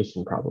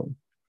classification problem,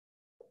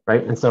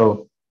 right? And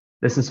so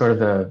this is sort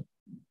of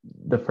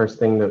the first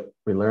thing that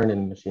we learn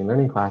in machine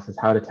learning class is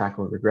how to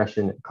tackle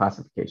regression and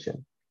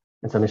classification.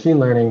 And so machine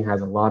learning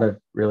has a lot of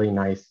really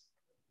nice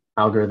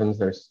algorithms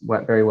that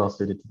are very well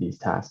suited to these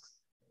tasks.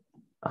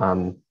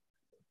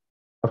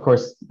 Of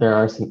course, there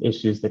are some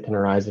issues that can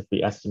arise if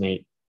we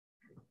estimate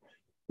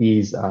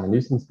these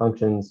nuisance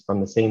functions from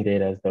the same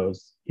data as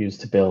those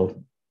used to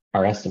build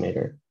our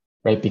estimator,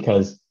 right?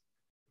 Because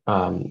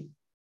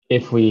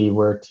if we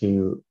were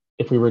to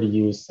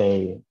use,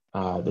 say,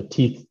 the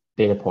teeth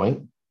data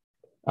point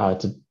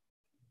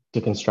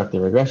to construct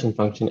the regression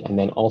function, and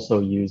then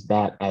also use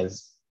that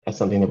as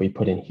something that we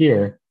put in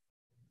here,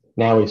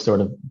 now we've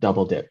sort of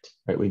double dipped,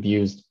 right? We've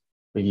used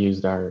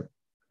our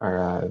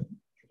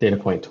data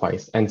point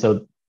twice, and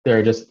so there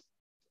are just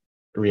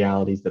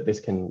realities that this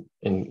can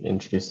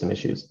introduce some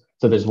issues.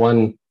 So there's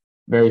one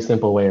very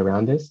simple way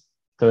around this.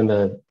 So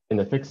in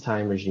the fixed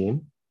time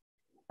regime,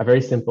 a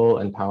very simple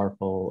and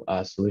powerful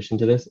solution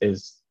to this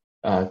is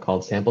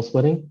called sample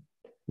splitting.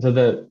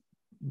 So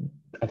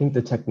I think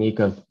the technique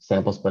of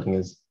sample splitting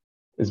is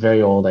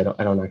very old. I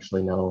don't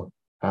actually know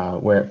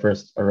where it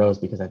first arose,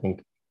 because I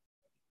think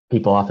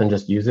people often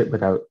just use it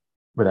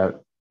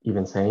without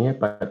even saying it.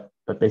 But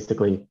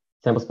basically,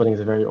 sample splitting is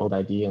a very old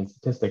idea in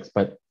statistics,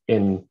 but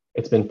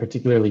it's been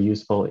particularly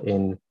useful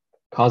in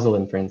causal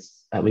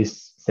inference, at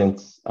least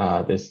since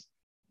this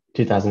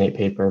 2008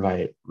 paper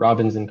by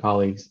Robbins and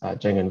colleagues,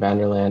 Jenga and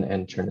Vanderland,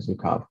 and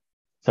Chernozhukov.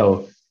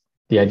 So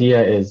the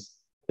idea is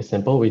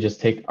simple. We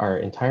just take our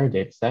entire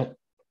data set,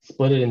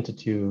 split it into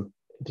two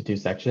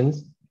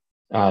sections,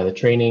 the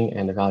training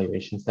and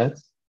evaluation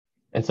sets.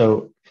 And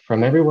so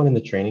from everyone in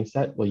the training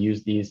set, we'll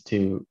use these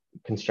to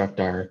construct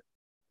our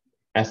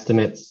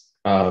estimates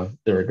of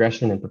the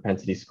regression and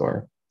propensity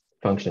score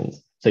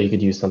functions. So you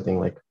could use something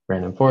like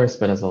random forest,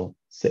 but as I'll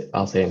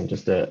say in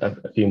just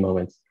a few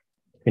moments,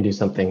 you can do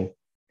something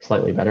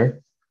slightly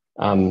better.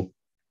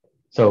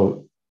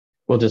 So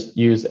we'll just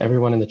use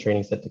everyone in the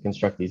training set to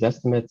construct these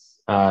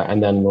estimates,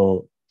 and then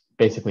we'll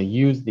basically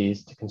use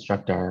these to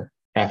construct our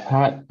F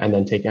hat, and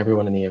then take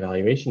everyone in the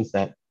evaluation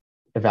set,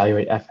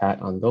 evaluate F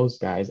hat on those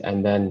guys,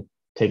 and then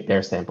take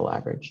their sample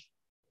average.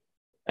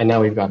 And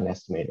now we've got an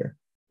estimator.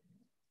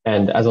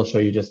 And as I'll show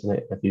you just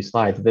in a few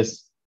slides,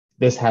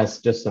 this has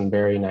just some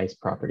very nice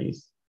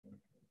properties.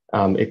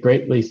 It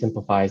greatly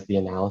simplifies the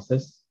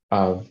analysis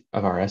of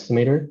our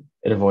estimator.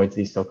 It avoids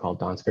these so-called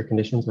Donsker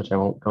conditions, which I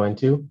won't go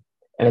into.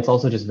 And it's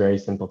also just very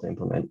simple to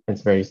implement.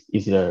 It's very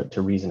easy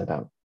to reason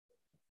about.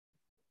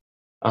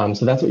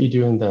 So that's what you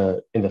do in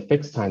the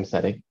fixed time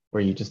setting,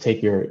 where you just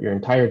take your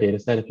entire data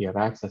set if you have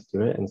access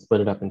to it and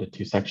split it up into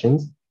two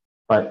sections.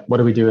 But what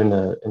do we do in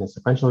the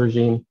sequential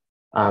regime?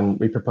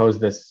 We propose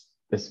this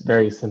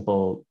very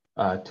simple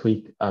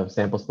tweak of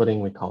sample splitting.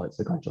 We call it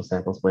sequential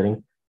sample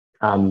splitting,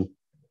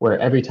 where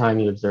every time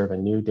you observe a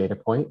new data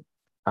point,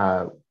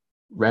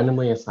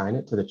 randomly assign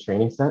it to the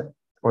training set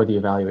or the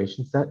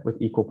evaluation set with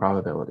equal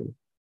probability.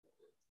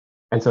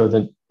 And so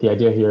the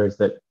idea here is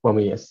that when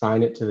we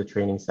assign it to the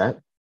training set,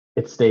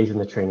 it stays in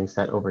the training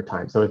set over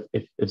time. So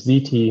if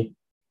ZT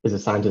is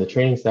assigned to the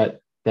training set,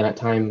 then at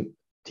time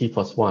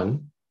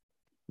t+1,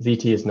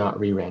 ZT is not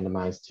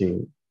re-randomized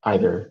to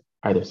either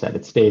set.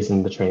 It stays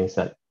in the training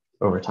set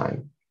over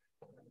time.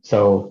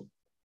 So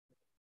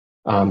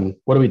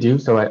what do we do?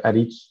 So at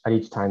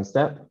each time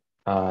step,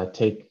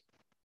 take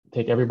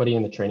everybody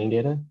in the training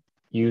data,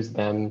 use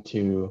them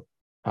to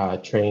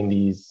train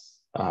these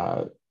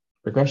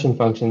regression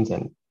functions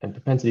and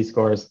propensity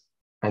scores,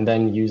 and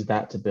then use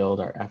that to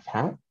build our F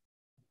hat,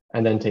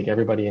 and then take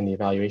everybody in the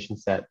evaluation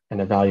set and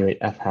evaluate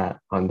F hat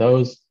on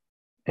those,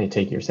 and you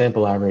take your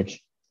sample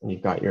average, and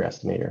you've got your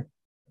estimator.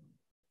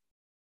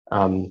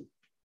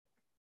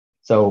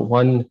 So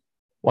one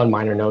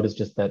minor note is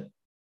just that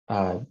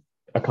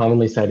a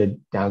commonly cited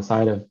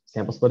downside of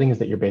sample splitting is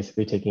that you're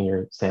basically taking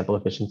your sample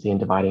efficiency and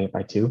dividing it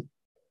by 2,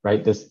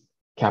 right? This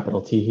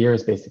capital T here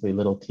is basically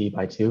little t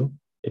by 2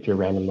 if you're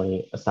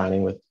randomly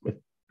assigning with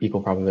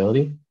equal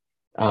probability.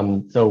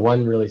 So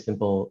one really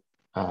simple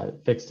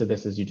fix to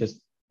this is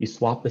you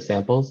swap the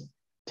samples,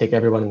 take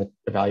everyone in the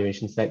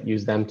evaluation set,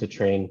 use them to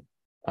train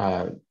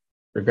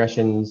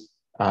regressions,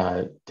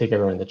 take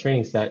everyone in the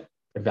training set,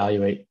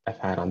 evaluate F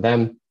hat on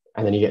them,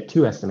 and then you get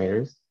 2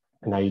 estimators,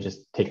 and now you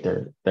just take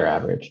their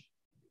average.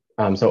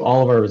 So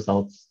all of our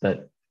results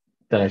that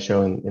I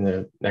show in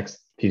the next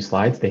few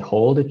slides, they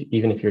hold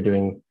even if you're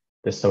doing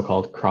this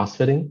so-called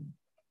cross-fitting.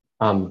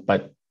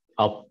 But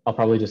I'll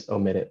probably just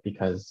omit it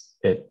because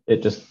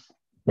it just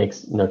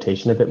makes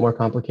notation a bit more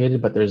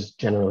complicated, but there's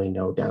generally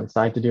no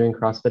downside to doing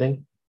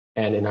cross-fitting.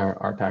 And in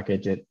our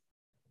package,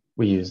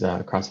 we use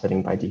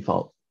cross-fitting by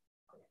default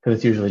because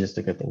it's usually just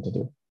a good thing to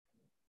do.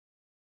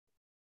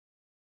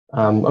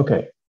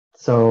 Okay,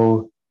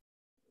 so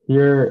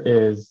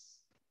here's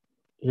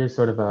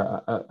sort of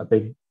a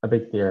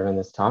big theorem in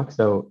this talk.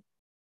 So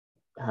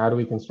how do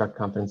we construct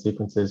confidence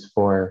sequences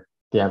for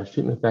the average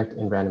treatment effect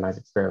in randomized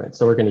experiments.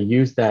 So we're going to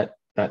use that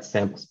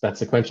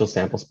sequential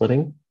sample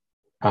splitting,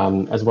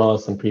 as well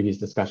as some previous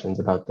discussions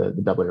about the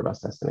doubly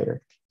robust estimator.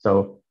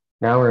 So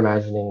now we're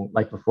imagining,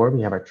 like before,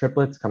 we have our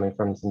triplets coming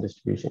from some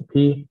distribution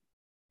P.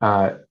 In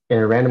a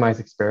randomized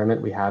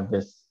experiment, we have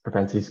this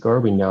propensity score.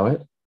 We know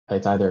it.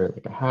 It's either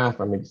like a half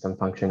or maybe some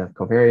function of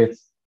covariates.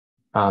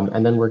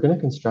 And then we're going to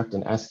construct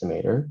an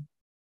estimator,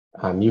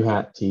 mu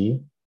hat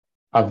t,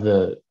 of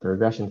the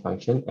regression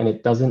function, and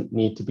it doesn't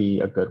need to be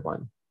a good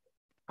one.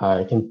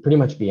 It can pretty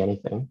much be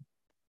anything.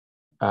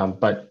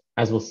 But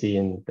as we'll see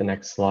in the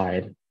next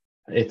slide,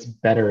 it's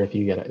better if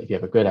you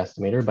have a good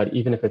estimator. But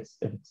even if it's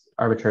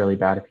arbitrarily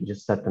bad, if you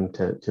just set them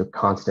to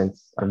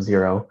constants of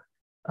 0,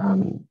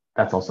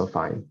 that's also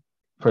fine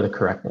for the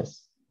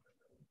correctness.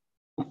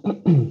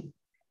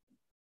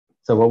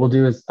 So what we'll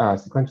do is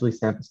sequentially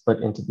sample split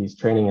into these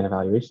training and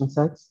evaluation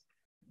sets,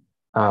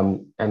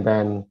 and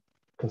then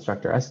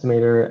construct our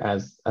estimator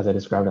as I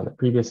described on the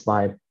previous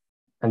slide.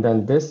 And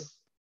then this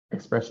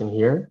expression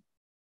here,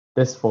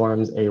 this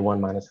forms a 1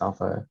 minus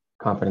alpha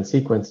confidence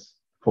sequence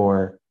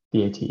for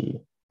the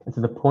ATE. And so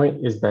the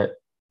point is that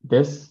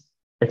this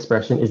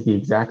expression is the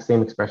exact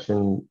same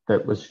expression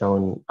that was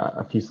shown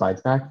a few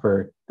slides back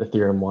for the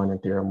theorem 1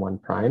 and theorem 1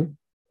 prime.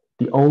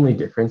 The only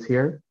difference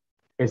here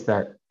is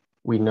that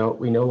we no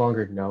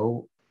longer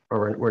know,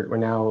 or we're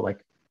now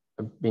like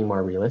being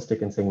more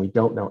realistic and saying we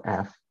don't know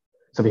F,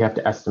 so we have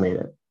to estimate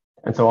it.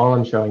 And so all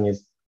I'm showing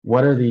is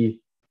what are the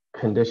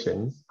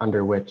conditions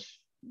under which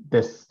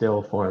this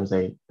still forms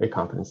a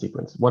confidence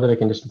sequence? What are the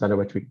conditions under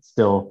which we can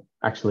still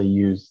actually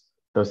use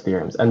those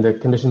theorems? And the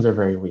conditions are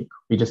very weak.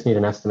 We just need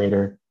an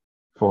estimator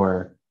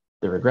for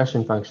the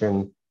regression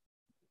function,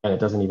 and it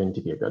doesn't even need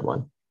to be a good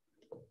one.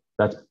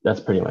 That's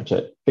pretty much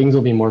it. Things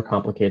will be more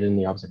complicated in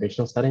the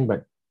observational setting,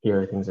 but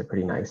here things are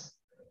pretty nice.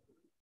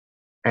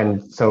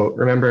 And so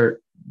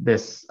remember,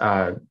 this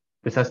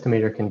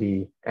estimator can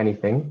be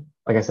anything.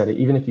 Like I said,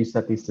 even if you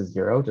set these to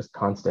 0, just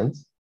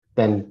constants,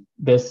 then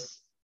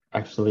this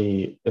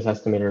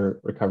estimator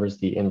recovers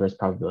the inverse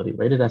probability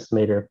weighted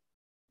estimator.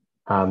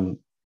 And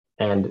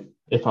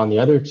if on the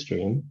other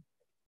extreme,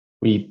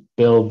 we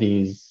build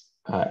these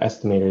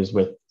estimators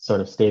with sort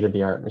of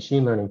state-of-the-art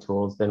machine learning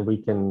tools, then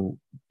we can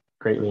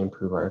greatly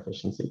improve our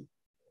efficiency.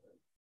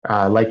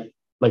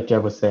 Like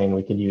Jeb was saying,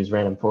 we could use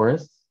random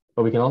forests,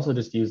 but we can also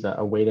just use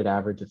a weighted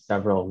average of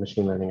several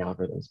machine learning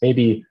algorithms.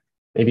 Maybe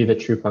the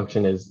true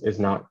function is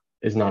not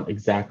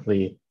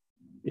exactly,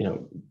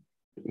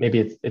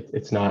 maybe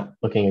it's not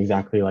looking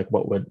exactly like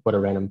what a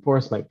random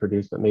forest might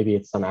produce, but maybe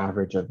it's some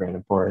average of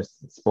random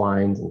forests,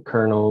 splines and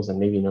kernels, and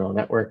maybe neural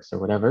networks or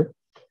whatever.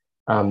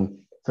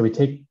 So we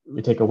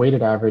take a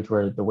weighted average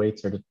where the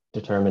weights are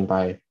determined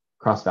by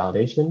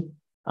cross-validation.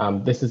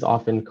 This is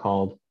often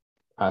called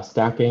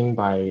stacking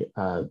by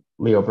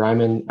Leo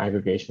Breiman,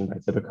 aggregation by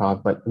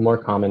Zibikov, but the more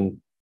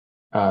common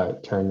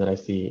term that I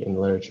see in the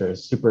literature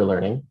is super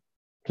learning,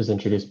 which was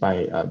introduced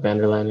by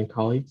Vanderland and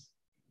colleagues.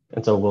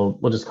 And so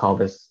we'll just call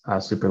this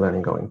super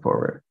learning going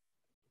forward.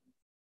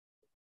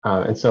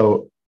 And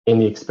so in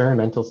the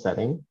experimental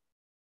setting,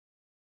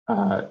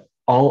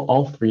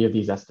 all 3 of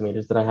these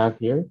estimators that I have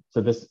here, so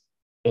this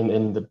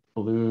in the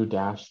blue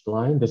dashed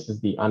line, this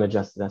is the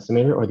unadjusted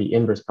estimator or the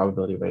inverse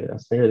probability weighted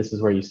estimator. This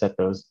is where you set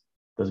those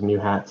mu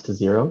hats to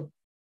 0.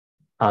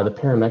 The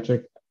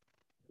parametric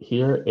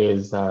here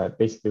is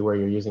basically where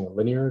you're using a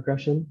linear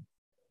regression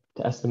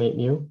to estimate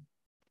mu.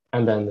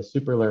 And then the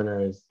super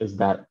learner is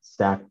that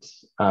stacked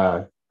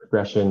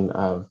regression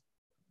of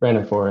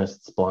random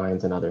forests,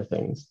 splines, and other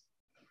things.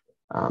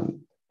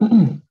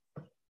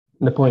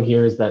 The point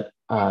here is that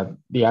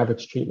the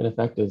average treatment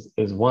effect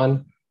is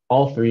 1.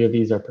 All 3 of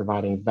these are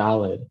providing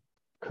valid,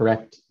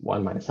 correct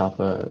 1 minus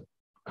alpha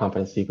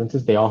confidence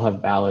sequences. They all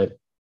have valid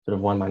sort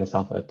of 1 minus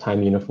alpha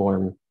time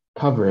uniform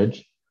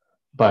coverage,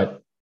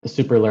 but the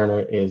super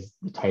learner is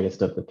the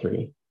tightest of the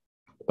 3.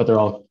 But they're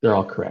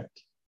all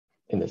correct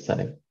in this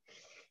setting.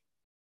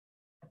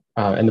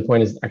 And the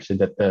point is actually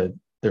that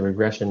the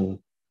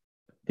regression,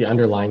 the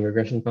underlying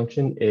regression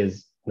function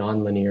is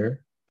nonlinear.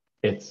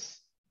 It's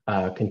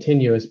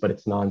continuous, but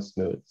it's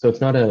non-smooth. So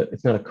it's not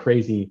a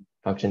crazy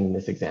function in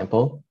this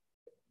example,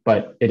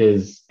 but it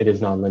is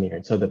nonlinear.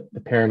 And so the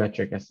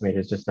parametric estimator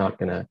is just not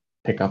going to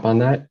pick up on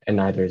that, and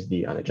neither is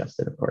the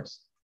unadjusted, of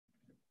course.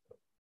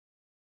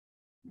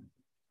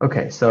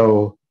 Okay,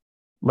 so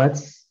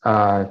let's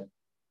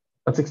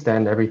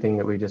extend everything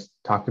that we just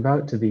talked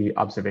about to the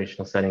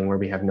observational setting where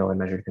we have no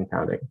unmeasured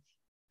confounding.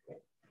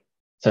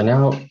 So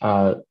now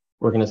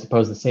we're going to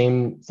suppose the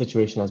same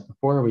situation as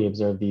before. We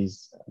observe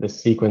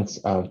this sequence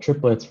of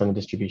triplets from the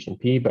distribution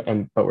P, but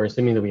we're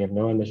assuming that we have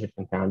no unmeasured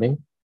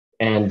confounding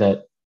and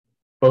that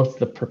both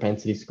the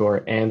propensity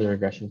score and the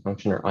regression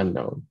function are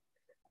unknown.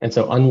 And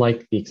so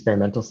unlike the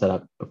experimental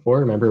setup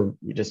before, remember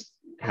we just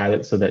had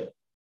it so that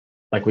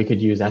like we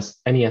could use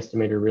any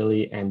estimator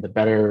really, and the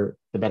better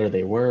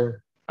they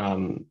were,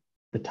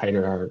 the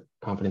tighter our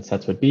confidence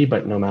sets would be,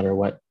 but no matter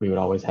what, we would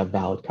always have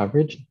valid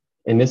coverage.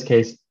 In this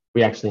case,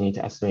 we actually need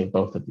to estimate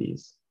both of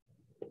these.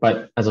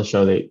 But as I'll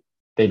show, they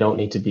don't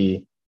need to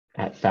be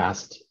at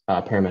fast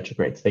parametric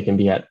rates. They can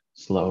be at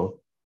slow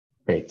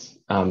rates.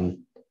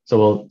 So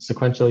we'll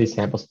sequentially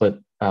sample split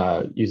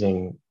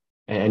using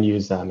and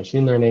use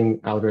machine learning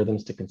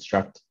algorithms to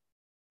construct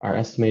our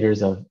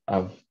estimators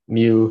of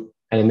mu.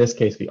 And in this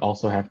case, we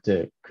also have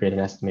to create an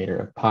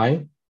estimator of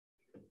pi.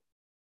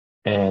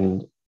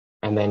 And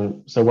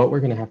then, so what we're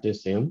going to have to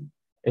assume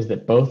is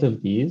that both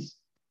of these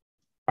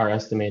are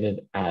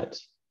estimated at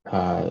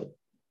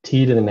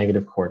t to the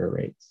negative quarter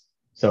rates.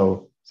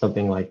 So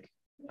something like,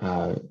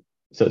 if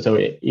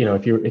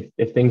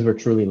things were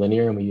truly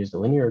linear and we used a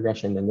linear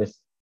regression, then this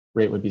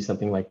rate would be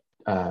something like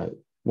 1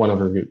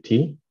 over root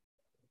t.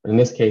 But in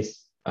this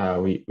case,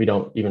 we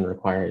don't even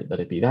require that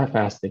it be that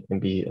fast. It can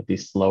be at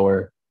these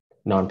slower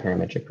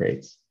non-parametric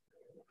rates.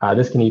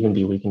 This can even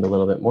be weakened a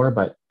little bit more,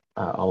 but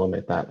I'll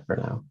omit that for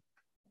now.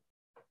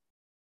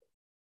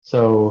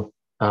 So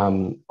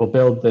we'll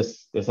build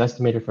this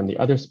estimator from the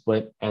other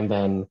split, and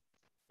then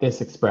this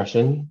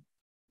expression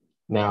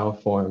now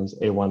forms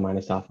a 1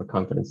 minus alpha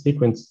confidence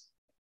sequence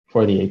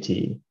for the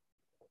ATE.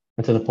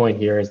 And so the point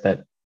here is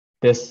that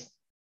this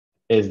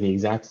is the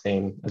exact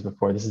same as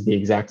before. This is the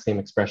exact same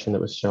expression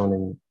that was shown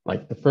in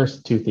like the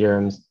first two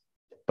theorems,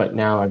 but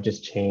now I've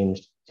just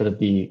changed sort of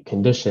the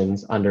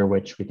conditions under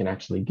which we can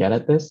actually get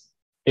at this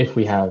if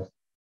we have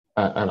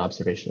an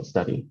observational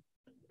study.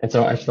 And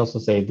so I should also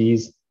say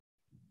these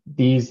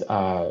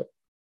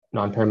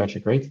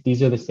non-parametric rates,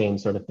 these are the same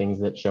sort of things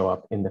that show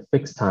up in the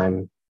fixed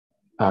time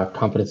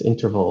confidence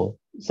interval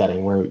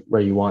setting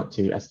where you want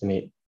to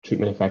estimate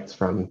treatment effects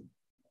from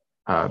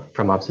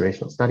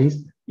observational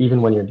studies.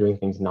 Even when you're doing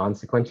things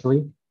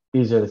non-sequentially,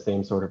 these are the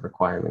same sort of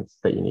requirements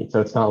that you need. So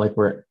it's not like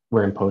we're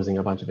imposing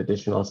a bunch of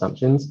additional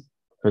assumptions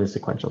for the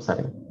sequential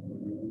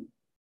setting.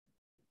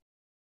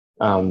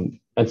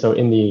 And so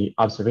in the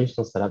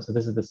observational setup, so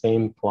this is the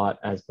same plot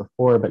as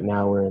before, but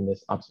now we're in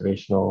this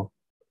observational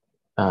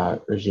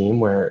regime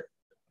where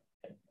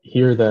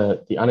here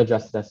the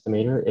unadjusted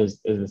estimator is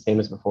the same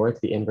as before. It's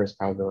the inverse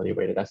probability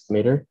weighted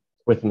estimator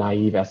with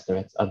naive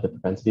estimates of the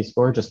propensity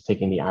score, just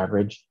taking the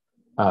average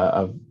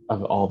of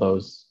all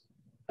those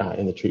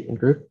in the treatment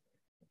group.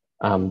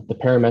 The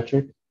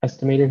parametric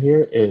estimator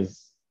here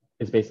is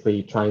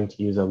basically trying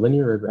to use a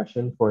linear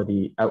regression for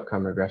the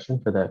outcome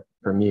regression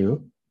for mu,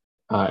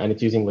 and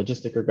it's using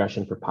logistic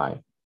regression for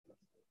pi.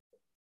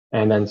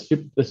 And then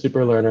the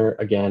super learner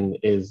again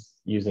is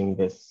using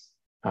this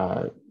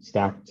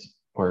stacked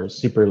or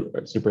super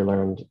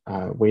learned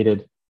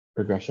weighted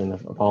regression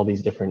of all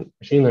these different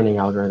machine learning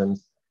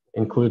algorithms,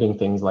 including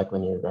things like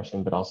linear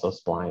regression, but also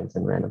splines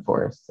and random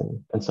forests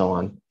and so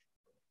on.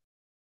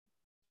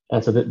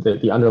 And so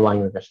the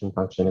underlying regression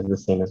function is the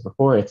same as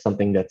before. It's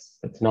something that's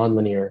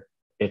nonlinear,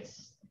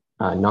 it's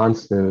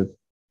non-smooth,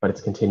 but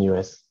it's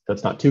continuous. So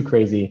it's not too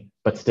crazy,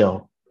 but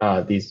still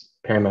these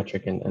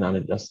parametric and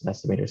unadjusted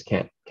estimators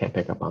can't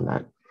pick up on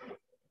that.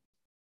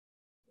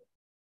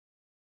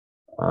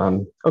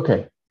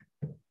 Okay,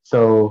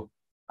 so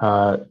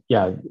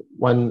yeah,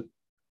 one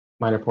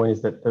minor point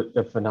is that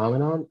the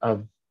phenomenon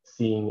of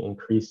seeing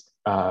increased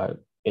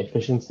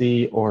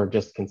efficiency or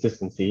just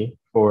consistency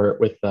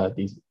with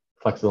these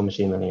flexible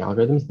machine learning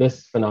algorithms,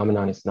 this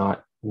phenomenon is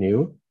not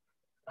new.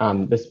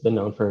 This has been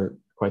known for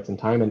quite some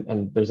time,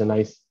 and there's a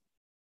nice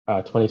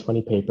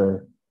 2020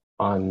 paper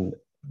on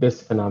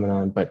this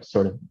phenomenon, but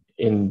sort of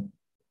in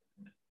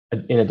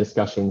a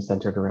discussion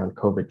centered around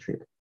COVID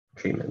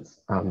treatments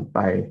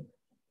by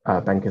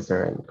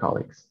Benckiser and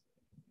colleagues.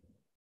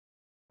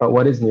 But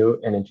what is new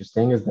and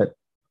interesting is that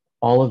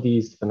all of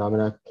these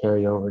phenomena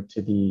carry over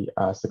to the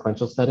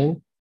sequential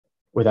setting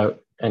without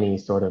any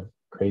sort of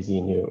crazy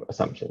new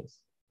assumptions.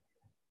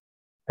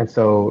 And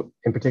so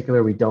in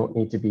particular, we don't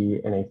need to be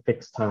in a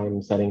fixed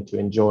time setting to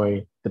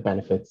enjoy the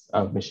benefits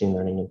of machine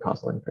learning and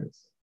causal inference.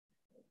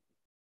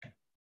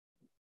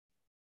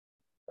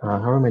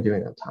 How am I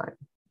doing on time?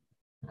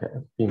 Okay,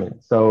 a few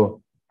minutes.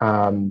 So,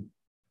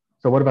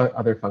 so what about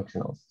other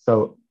functionals?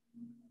 So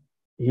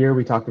here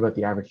we talked about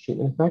the average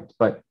treatment effect,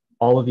 but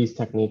all of these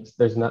techniques,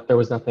 there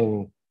was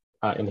nothing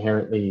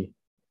inherently,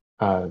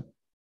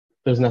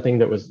 there's nothing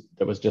that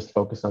was just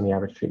focused on the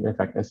average treatment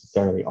effect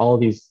necessarily. All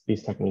of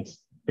these techniques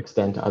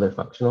extend to other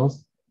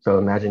functionals. So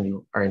imagine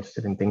you are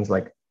interested in things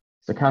like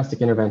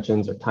stochastic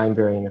interventions or time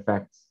varying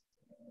effects.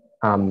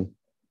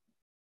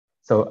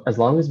 So as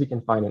long as we can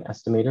find an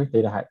estimator,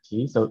 theta hat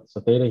t, so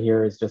theta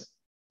here is just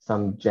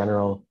some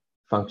general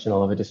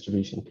functional of a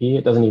distribution p.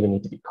 It doesn't even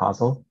need to be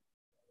causal.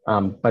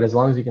 But as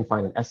long as we can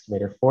find an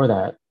estimator for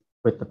that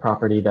with the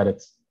property that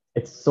it's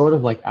sort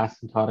of like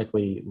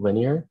asymptotically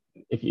linear.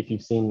 If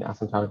you've seen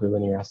asymptotically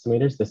linear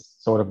estimators, this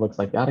sort of looks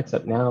like that,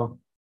 except now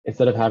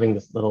instead of having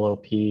this little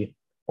op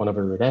 1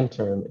 over root n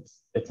term,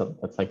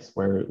 it's like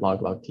square root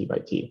log t by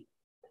t.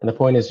 And the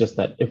point is just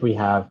that if we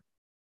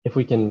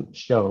can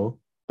show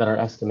that our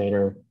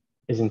estimator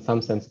is in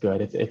some sense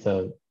good,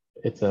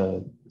 it's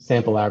a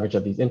sample average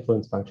of these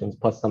influence functions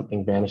plus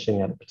something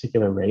vanishing at a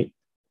particular rate.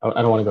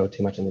 I don't want to go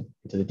too much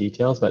into the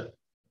details, but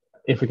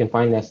if we can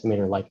find an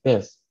estimator like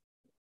this,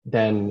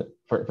 then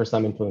for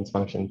some influence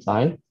function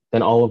psi,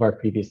 then all of our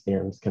previous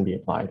theorems can be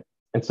applied.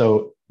 And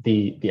so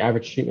the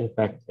average treatment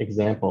effect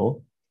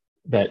example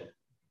that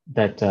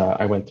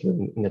I went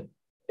through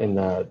in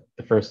the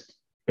first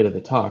bit of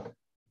the talk,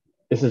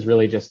 this is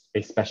really just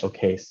a special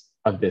case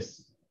of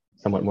this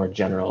somewhat more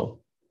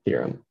general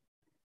theorem.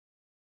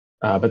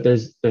 But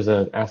there's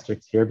an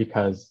asterisk here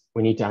because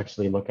we need to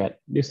actually look at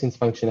nuisance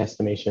function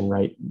estimation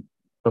right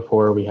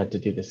before we had to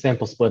do the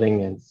sample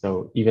splitting. And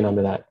so even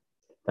under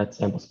that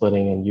sample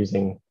splitting and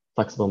using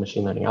flexible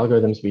machine learning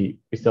algorithms, we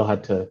still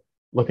had to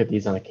look at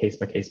these on a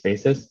case-by-case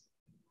basis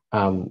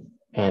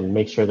and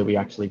make sure that we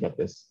actually get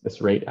this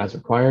rate as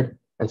required.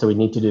 And so we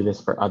need to do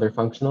this for other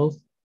functionals.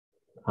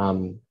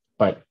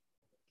 But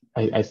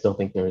I still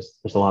think there's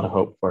a lot of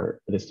hope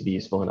for this to be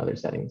useful in other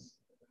settings.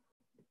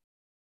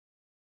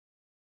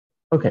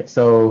 Okay,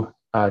 so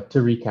to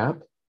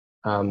recap,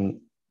 in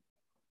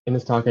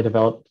this talk I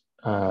developed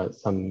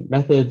some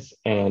methods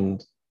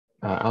and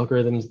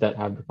algorithms that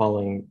have the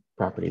following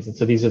properties. And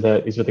so these are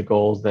the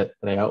goals that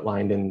I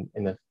outlined in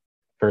the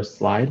first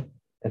slide.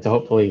 And so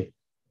hopefully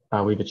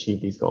we've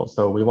achieved these goals.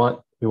 So we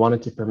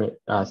wanted to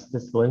permit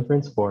statistical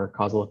inference for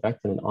causal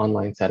effects in an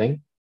online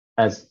setting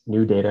as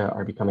new data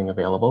are becoming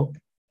available.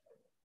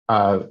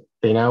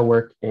 They now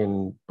work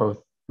in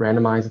both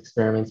randomized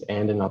experiments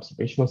and in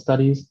observational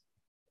studies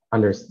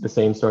under the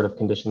same sort of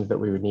conditions that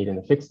we would need in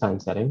a fixed time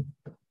setting.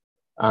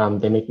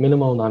 They make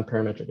minimal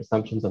non-parametric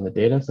assumptions on the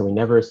data, so we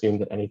never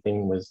assumed that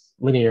anything was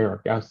linear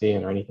or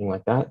Gaussian or anything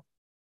like that.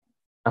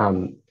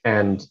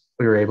 And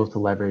we were able to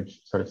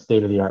leverage sort of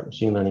state-of-the-art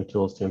machine learning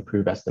tools to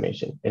improve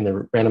estimation. In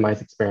the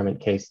randomized experiment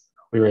case,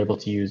 we were able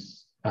to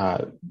use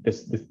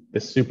this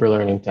super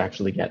learning to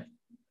actually get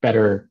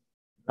better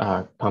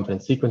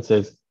confidence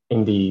sequences.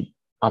 In the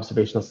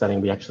observational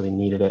setting, we actually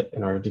needed it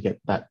in order to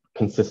get that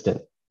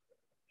consistent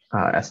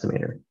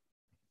estimator.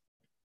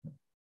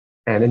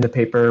 And in the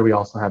paper, we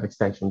also have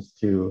extensions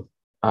to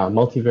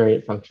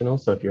multivariate functional.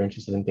 So if you're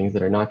interested in things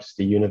that are not just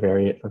a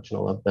univariate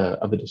functional of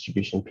the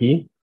distribution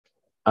P,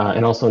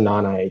 and also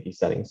non-IAD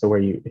settings. So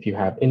if you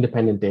have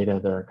independent data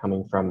that are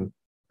coming from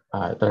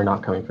that are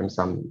not coming from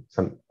some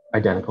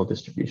identical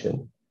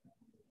distribution.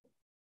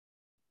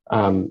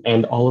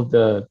 And all of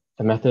the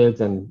methods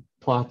and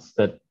plots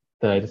that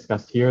I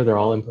discussed here, they're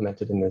all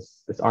implemented in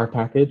this R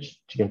package,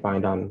 which you can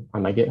find on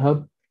my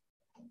GitHub.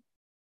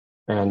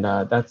 And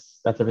that's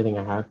everything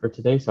I have for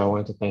today. So I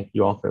wanted to thank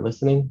you all for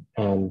listening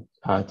and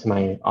to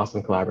my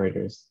awesome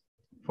collaborators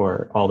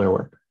for all their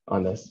work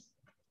on this.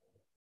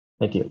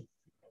 Thank you.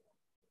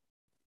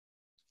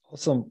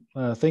 Awesome.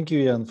 Thank you,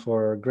 Ian,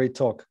 for a great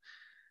talk.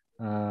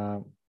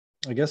 I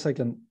guess I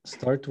can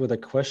start with a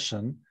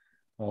question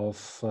of,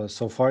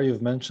 so far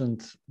you've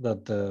mentioned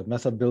that the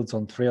method builds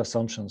on 3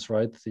 assumptions,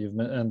 right?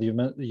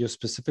 You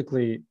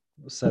specifically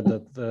said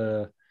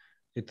that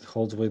it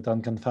holds with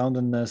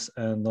unconfoundedness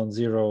and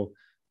non-zero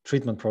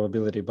treatment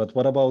probability. But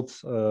what about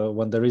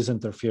when there is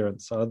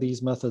interference? Are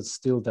these methods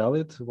still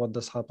valid? What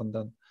does happen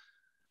then?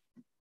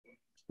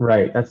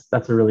 Right,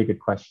 that's a really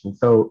good question.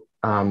 So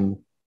I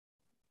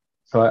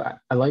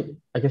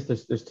guess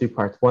there's 2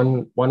 parts.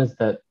 One is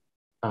that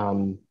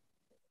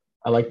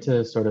I like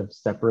to sort of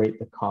separate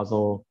the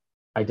causal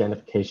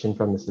identification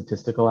from the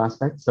statistical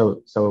aspect.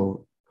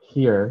 So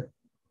here,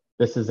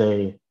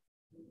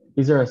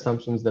 these are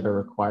assumptions that are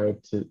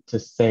required to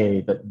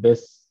say that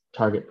this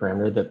target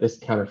parameter, that this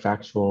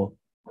counterfactual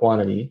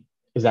quantity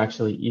is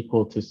actually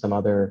equal to some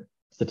other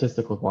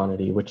statistical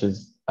quantity, which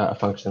is a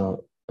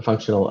functional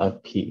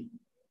of P.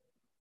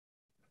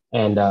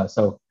 And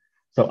so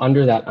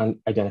under that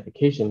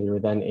identification, we were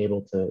then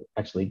able to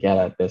actually get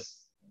at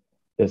this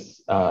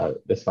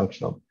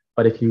functional.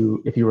 But if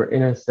you were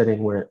in a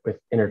setting with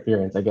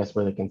interference, I guess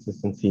where the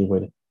consistency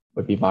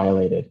would be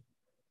violated,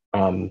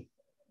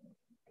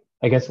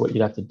 I guess what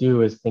you'd have to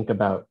do is think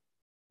about,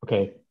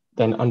 okay,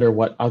 then under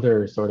what are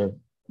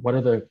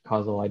the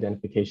causal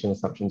identification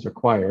assumptions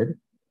required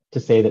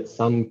to say that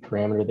some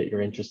parameter that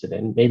you're interested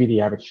in, maybe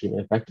the average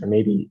treatment effect or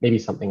maybe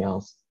something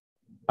else,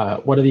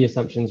 what are the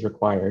assumptions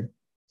required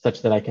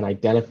such that I can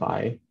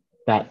identify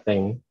that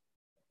thing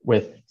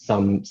with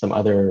some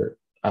other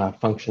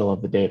functional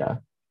of the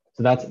data.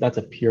 So that's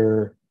a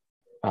pure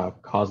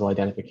causal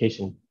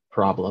identification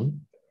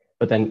problem.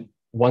 But then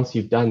once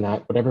you've done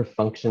that, whatever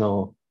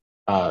functional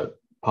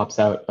pops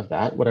out of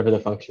that, whatever the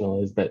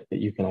functional is that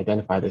you can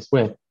identify this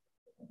with,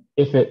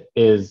 if it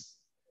is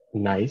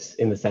nice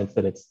in the sense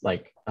that it's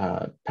like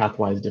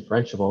pathwise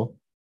differentiable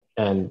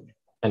and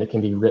it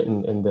can be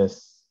written in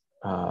this,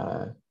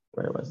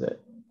 where was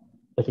it?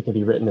 If it can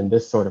be written in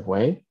this sort of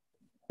way,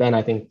 then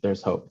I think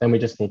there's hope. Then we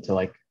just need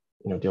to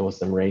deal with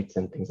some rates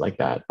and things like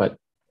that. But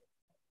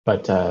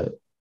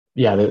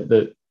yeah,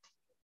 the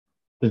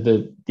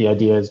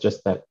idea is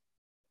just that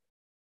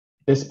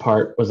this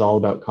part was all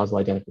about causal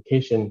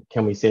identification.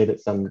 Can we say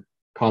that some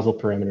causal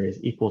parameter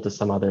is equal to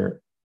some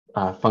other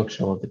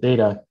functional of the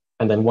data?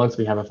 And then once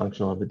we have a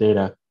functional of the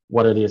data,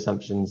 what are the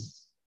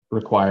assumptions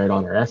required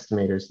on our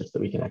estimators such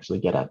that we can actually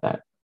get at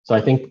that? So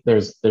I think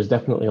there's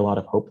definitely a lot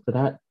of hope for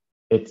that.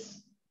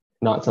 It's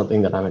not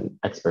something that I'm an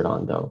expert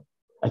on, though.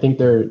 I think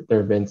there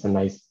have been some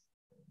nice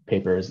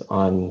papers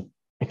on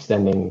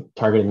extending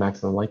targeted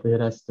maximum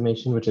likelihood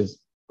estimation, which is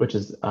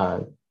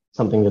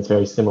something that's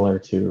very similar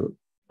to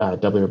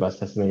doubly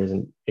robust estimators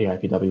and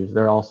AIPWs.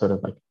 They're all sort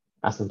of like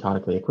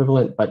asymptotically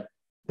equivalent, but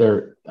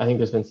I think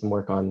there's been some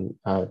work on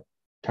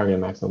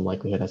targeted maximum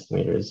likelihood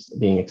estimators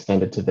being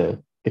extended to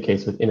the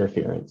case with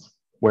interference,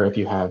 where if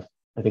you have,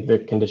 I think the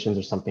conditions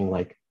are something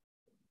like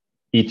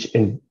each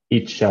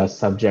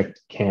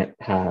subject can't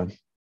have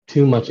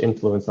too much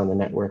influence on the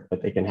network,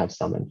 but they can have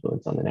some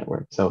influence on the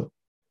network. So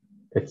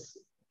it's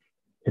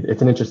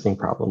an interesting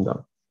problem,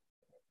 though.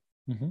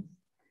 Mm-hmm.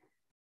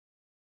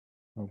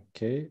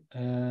 Okay,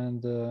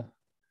 and a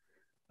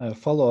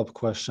follow-up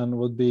question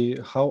would be,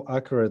 how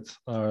accurate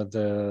are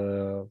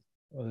the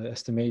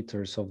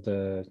estimators of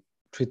the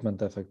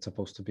treatment effect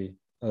supposed to be?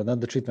 Not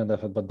the treatment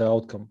effect, but the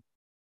outcome.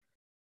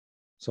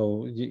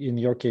 So in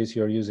your case,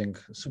 you're using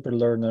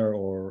superlearner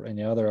or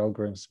any other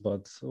algorithms,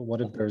 but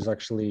what if there's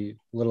actually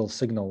little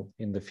signal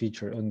in the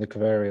feature, in the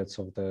covariates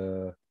of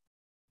the,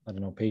 I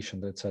don't know,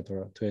 patient,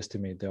 etc., to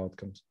estimate the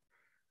outcomes?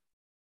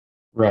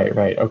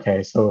 Right.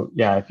 Okay. So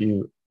yeah, if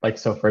you like,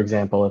 so for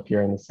example, if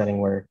you're in the setting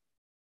where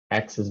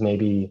X is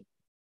maybe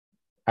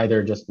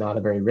either just not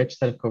a very rich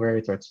set of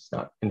covariates or it's just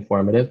not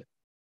informative.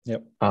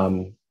 Yep.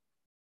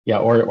 Yeah,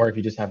 or if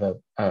you just have an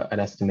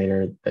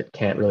estimator that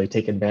can't really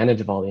take advantage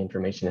of all the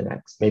information in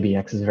X, maybe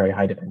X is very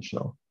high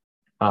dimensional.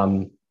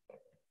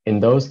 In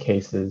those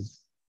cases,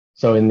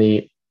 so in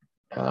the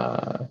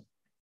let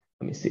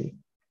me see,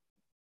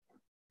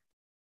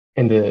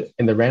 in the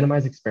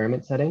randomized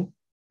experiment setting,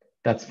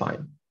 that's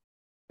fine.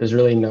 There's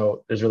really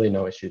no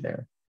issue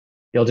there.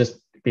 You'll just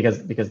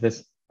because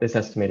this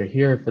estimator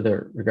here for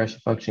the regression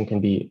function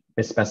can be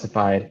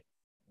misspecified,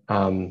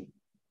 and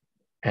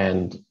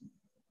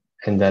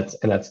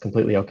that's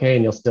completely okay.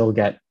 And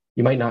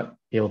you might not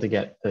be able to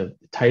get the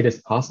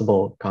tightest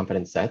possible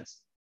confidence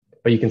sets,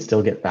 but you can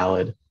still get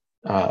valid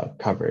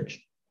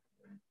coverage,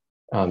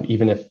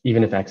 even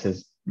if X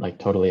is like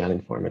totally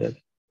uninformative.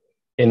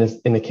 In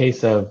the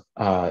case of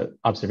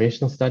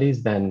observational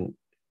studies, then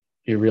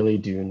you really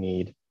do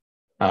need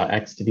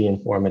X to be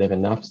informative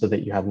enough so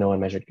that you have no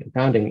unmeasured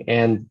confounding,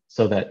 and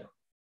so that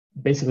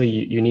basically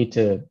you need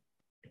to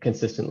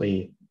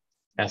consistently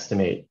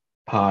estimate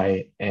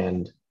pi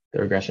and the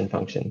regression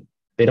function.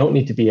 They don't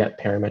need to be at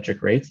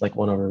parametric rates like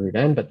 1 over root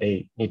n, but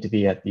they need to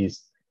be at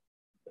these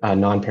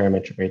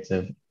non-parametric rates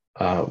of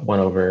 1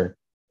 over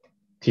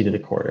t to the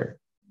quarter.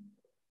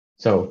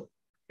 So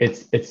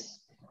it's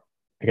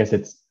I guess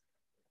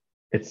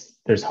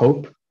there's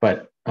hope,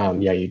 but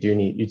yeah, you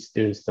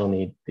do still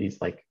need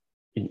these, like,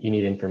 you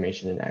need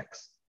information in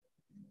X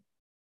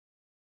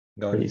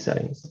for these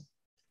settings.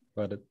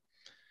 Got it.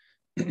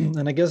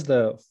 And I guess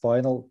the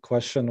final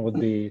question would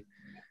be,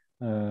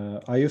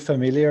 are you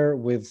familiar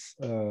with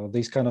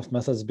these kind of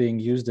methods being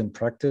used in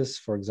practice,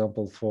 for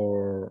example,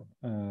 for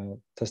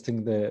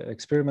testing the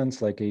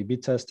experiments like A/B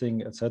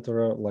testing,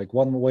 etc.? Like,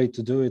 one way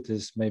to do it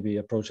is maybe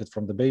approach it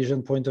from the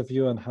Bayesian point of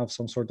view and have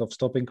some sort of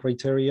stopping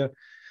criteria,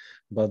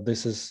 but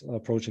this is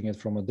approaching it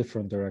from a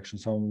different direction.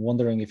 So I'm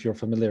wondering if you're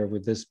familiar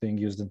with this being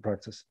used in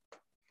practice.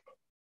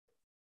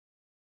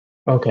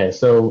 Okay,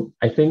 so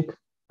I think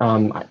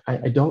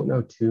I don't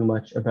know too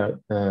much about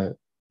the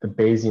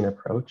Bayesian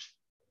approach,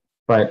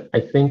 but I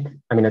think,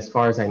 I mean, as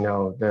far as I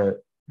know,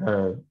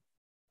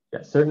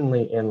 yeah,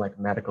 certainly in like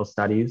medical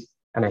studies,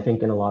 and I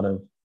think in a lot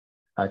of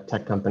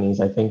tech companies,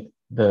 I think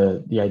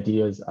the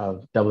ideas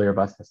of doubly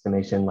robust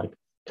estimation, like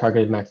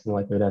targeted maximum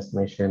likelihood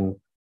estimation,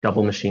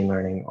 double machine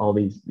learning, all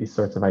these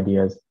sorts of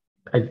ideas,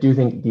 I do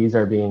think these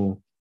are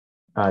being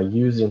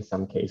used in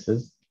some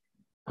cases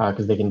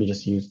because they can be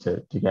just used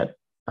to get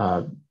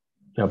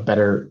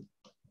better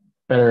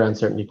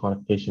uncertainty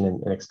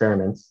quantification in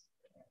experiments.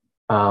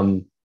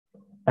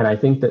 And I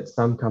think that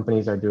some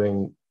companies are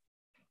doing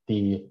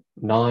the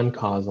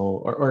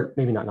non-causal, or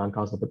maybe not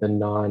non-causal, but the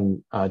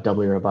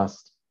non-doubly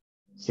robust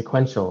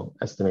sequential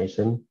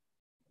estimation,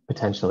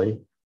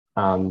 potentially.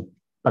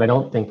 But I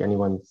don't think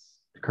anyone's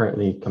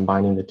currently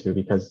combining the two,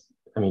 because,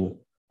 I mean,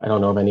 I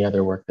don't know of any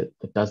other work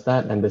that does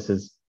that. And this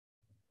was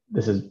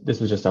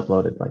just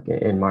uploaded like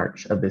in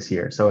March of this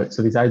year. So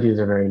these ideas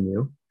are very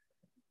new.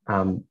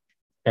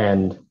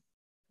 And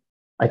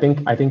I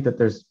think that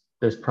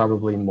there's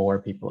probably more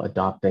people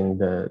adopting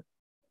the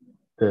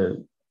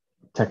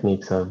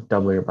techniques of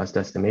doubly robust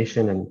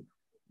estimation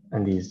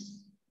and these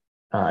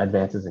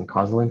advances in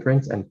causal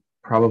inference, and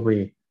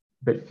probably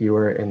a bit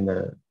fewer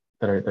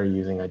that are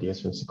using ideas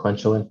from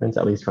sequential inference,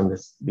 at least from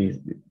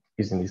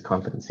using these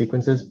confidence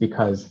sequences,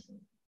 because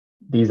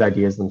these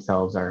ideas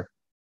themselves are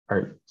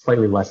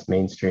slightly less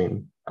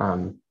mainstream.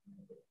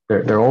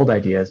 They're old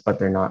ideas, but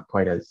they're not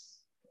quite as,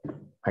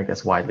 I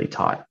guess, widely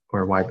taught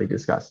or widely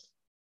discussed.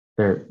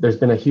 There's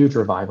been a huge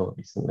revival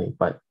recently,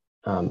 but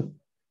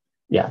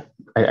yeah,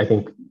 I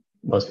think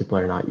most people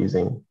are not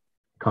using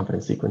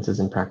confidence sequences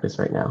in practice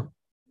right now.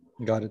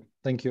 Got it.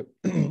 Thank you.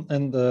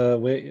 And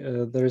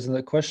there is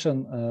a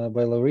question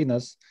by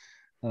Laurinas.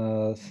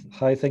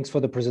 Hi, thanks for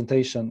the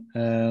presentation.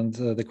 And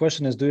the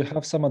question is, do you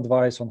have some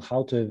advice on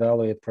how to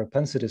evaluate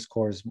propensity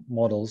scores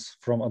models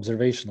from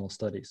observational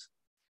studies?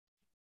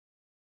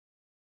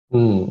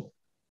 Hmm.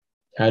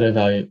 How to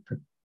evaluate?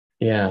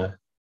 Yeah.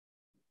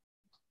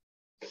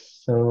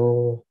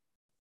 So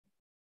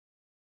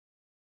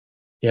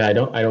yeah, I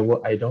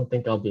don't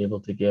think I'll be able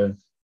to give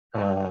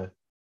uh,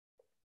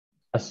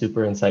 a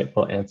super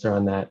insightful answer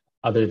on that,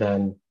 other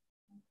than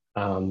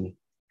um,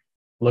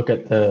 look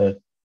at the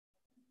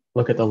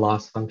look at the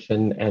loss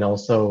function, and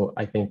also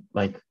I think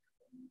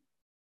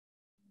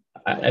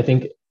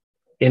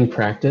in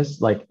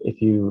practice, like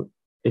if you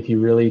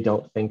really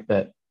don't think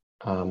that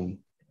um,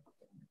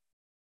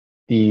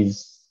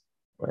 these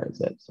where is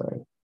it?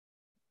 Sorry.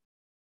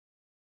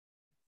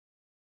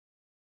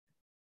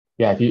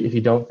 Yeah, if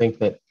you don't think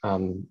that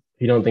if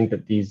you don't think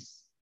that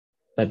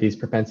these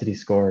propensity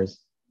scores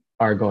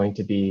are going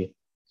to be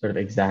sort of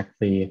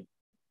exactly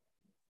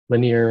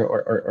linear,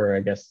 or I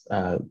guess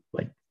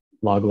like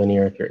log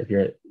linear,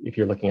 if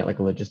you're looking at like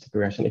a logistic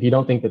regression, if you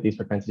don't think that these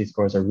propensity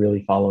scores are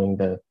really following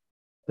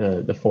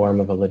the form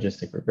of a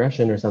logistic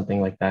regression or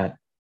something like that,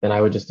 then I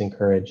would just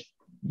encourage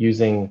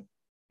using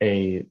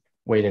a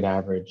weighted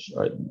average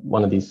or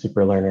one of these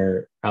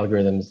superlearner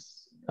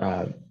algorithms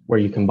where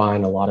you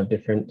combine a lot of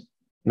different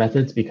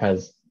methods,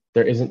 because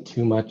there isn't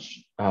too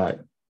much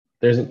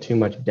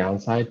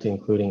downside to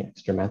including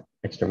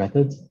extra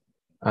methods.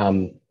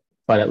 Um,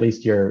 but at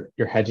least you're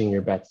hedging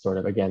your bets sort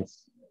of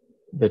against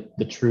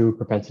the true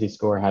propensity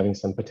score having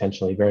some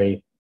potentially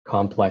very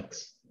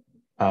complex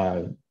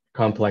uh,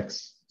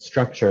 complex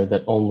structure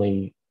that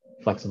only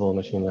flexible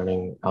machine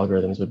learning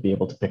algorithms would be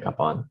able to pick up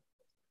on.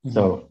 Mhm.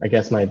 So I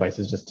guess my advice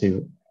is just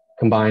to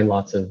combine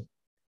lots of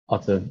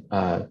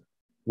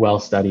well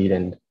studied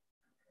and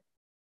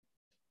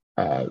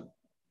uh,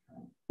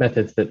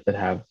 methods that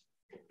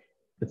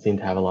seem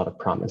to have a lot of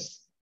promise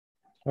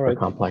All for right. Yeah.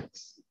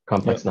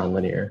 complex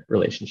nonlinear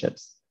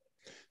relationships.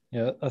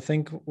 Yeah, I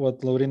think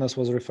what Laurinas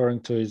was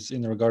referring to is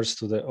in regards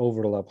to the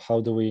overlap. How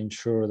do we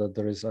ensure that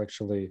there is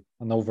actually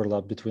an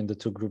overlap between the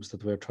two groups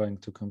that we're trying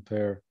to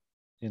compare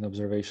in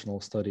observational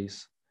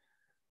studies?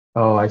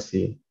 Oh, I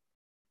see.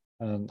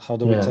 And how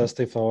do we Yeah. test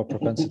if our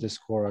propensity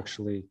score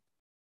actually...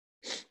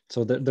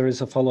 So there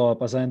is a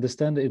follow-up. As I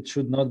understand, it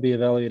should not be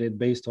evaluated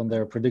based on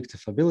their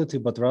predictive ability,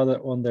 but rather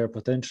on their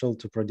potential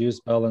to produce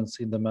balance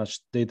in the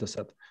matched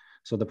dataset.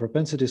 So the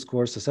propensity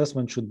scores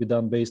assessment should be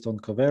done based on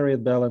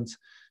covariate balance,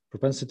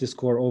 propensity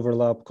score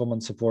overlap, common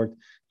support,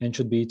 and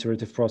should be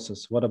iterative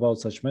process. What about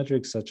such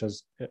metrics such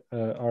as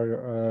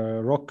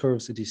ROC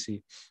curves, etc.?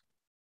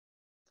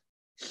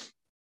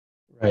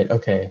 Right.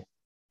 Okay.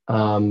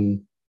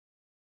 Um,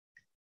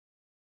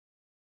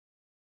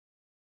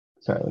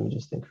 Sorry, let me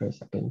just think for a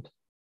second.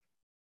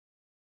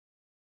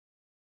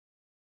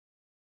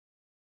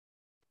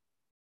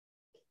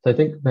 So I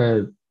think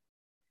the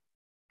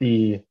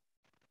the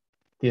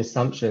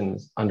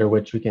assumptions under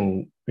which we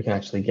can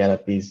actually get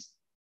at these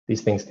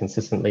things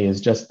consistently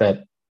is just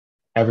that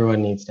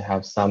everyone needs to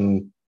have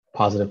some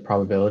positive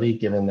probability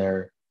given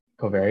their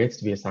covariates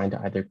to be assigned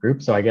to either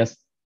group. So I guess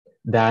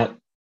that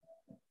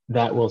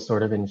that will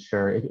sort of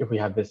ensure, if we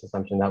have this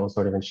assumption, that will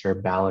sort of ensure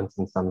balance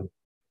in some,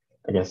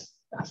 I guess,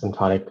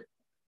 asymptotic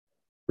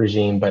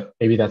regime, but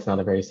maybe that's not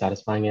a very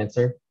satisfying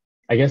answer.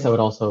 I guess I would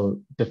also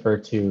defer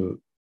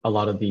to a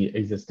lot of the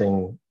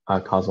existing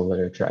causal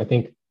literature. I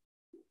think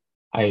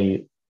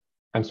I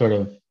I'm sort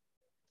of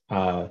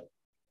uh,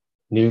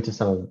 new to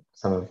some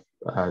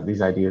of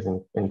these ideas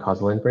in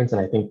causal inference, and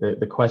I think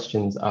the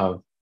questions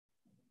of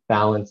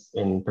balance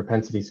in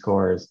propensity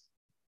scores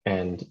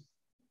and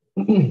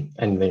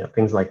and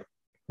things like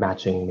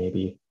matching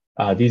maybe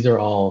these are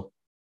all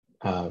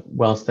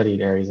well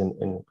studied areas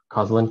in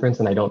causal inference,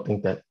 and I don't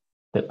think that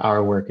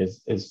our work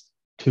is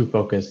too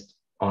focused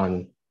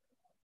on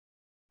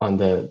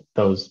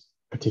those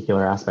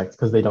particular aspects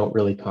because they don't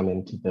really come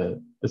into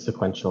the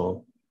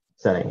sequential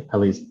setting. At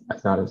least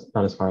that's not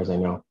as far as I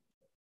know.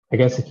 I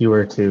guess if you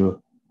were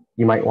to,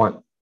 you might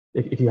want,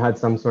 if you had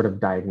some sort of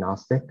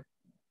diagnostic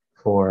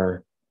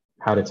for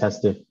how to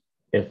test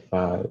if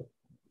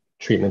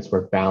treatments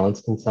were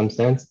balanced in some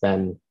sense,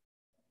 then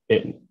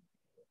it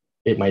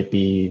it might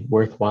be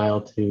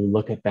worthwhile to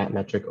look at that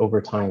metric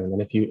over time. And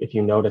then if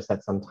you notice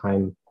at some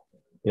time,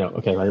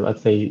 okay, like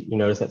let's say you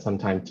notice at some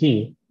time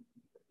t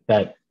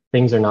that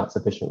things are not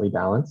sufficiently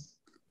balanced,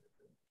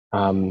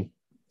 um,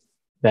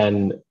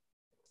 then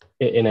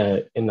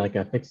in like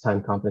a fixed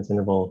time confidence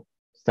interval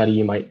study,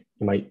 you might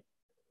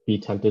be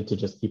tempted to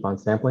just keep on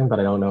sampling, but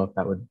I don't know if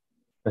that would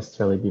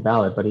necessarily be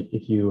valid. But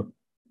if you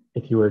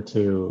were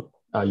to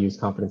use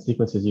confidence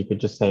sequences, you could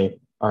just say,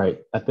 all right,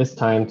 at this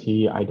time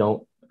t, I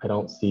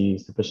don't see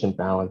sufficient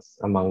balance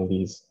among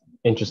these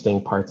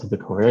interesting parts of the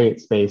covariate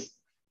space.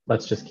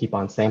 Let's just keep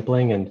on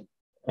sampling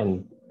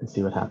and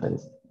see what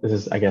happens. This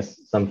is, I guess,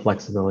 some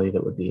flexibility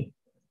that would be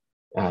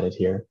added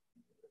here.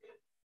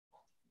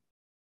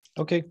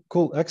 Okay,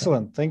 cool,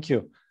 excellent, thank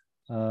you.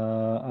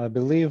 I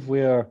believe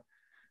we are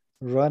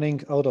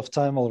running out of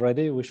time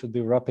already. We should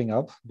be wrapping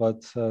up,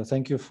 but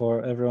thank you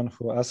for everyone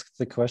who asked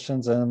the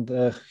questions, and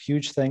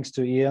huge thanks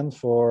to Ian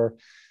for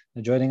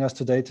joining us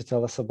today to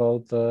tell us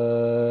about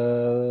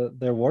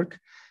their work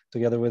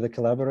together with the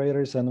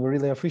collaborators, and we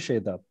really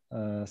appreciate that.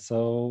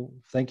 So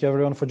thank you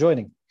everyone for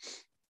joining.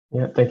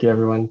 Yeah, thank you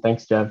everyone.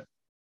 Thanks, Jeb.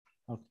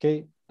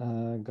 Okay,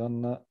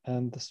 gonna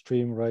end the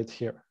stream right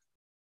here.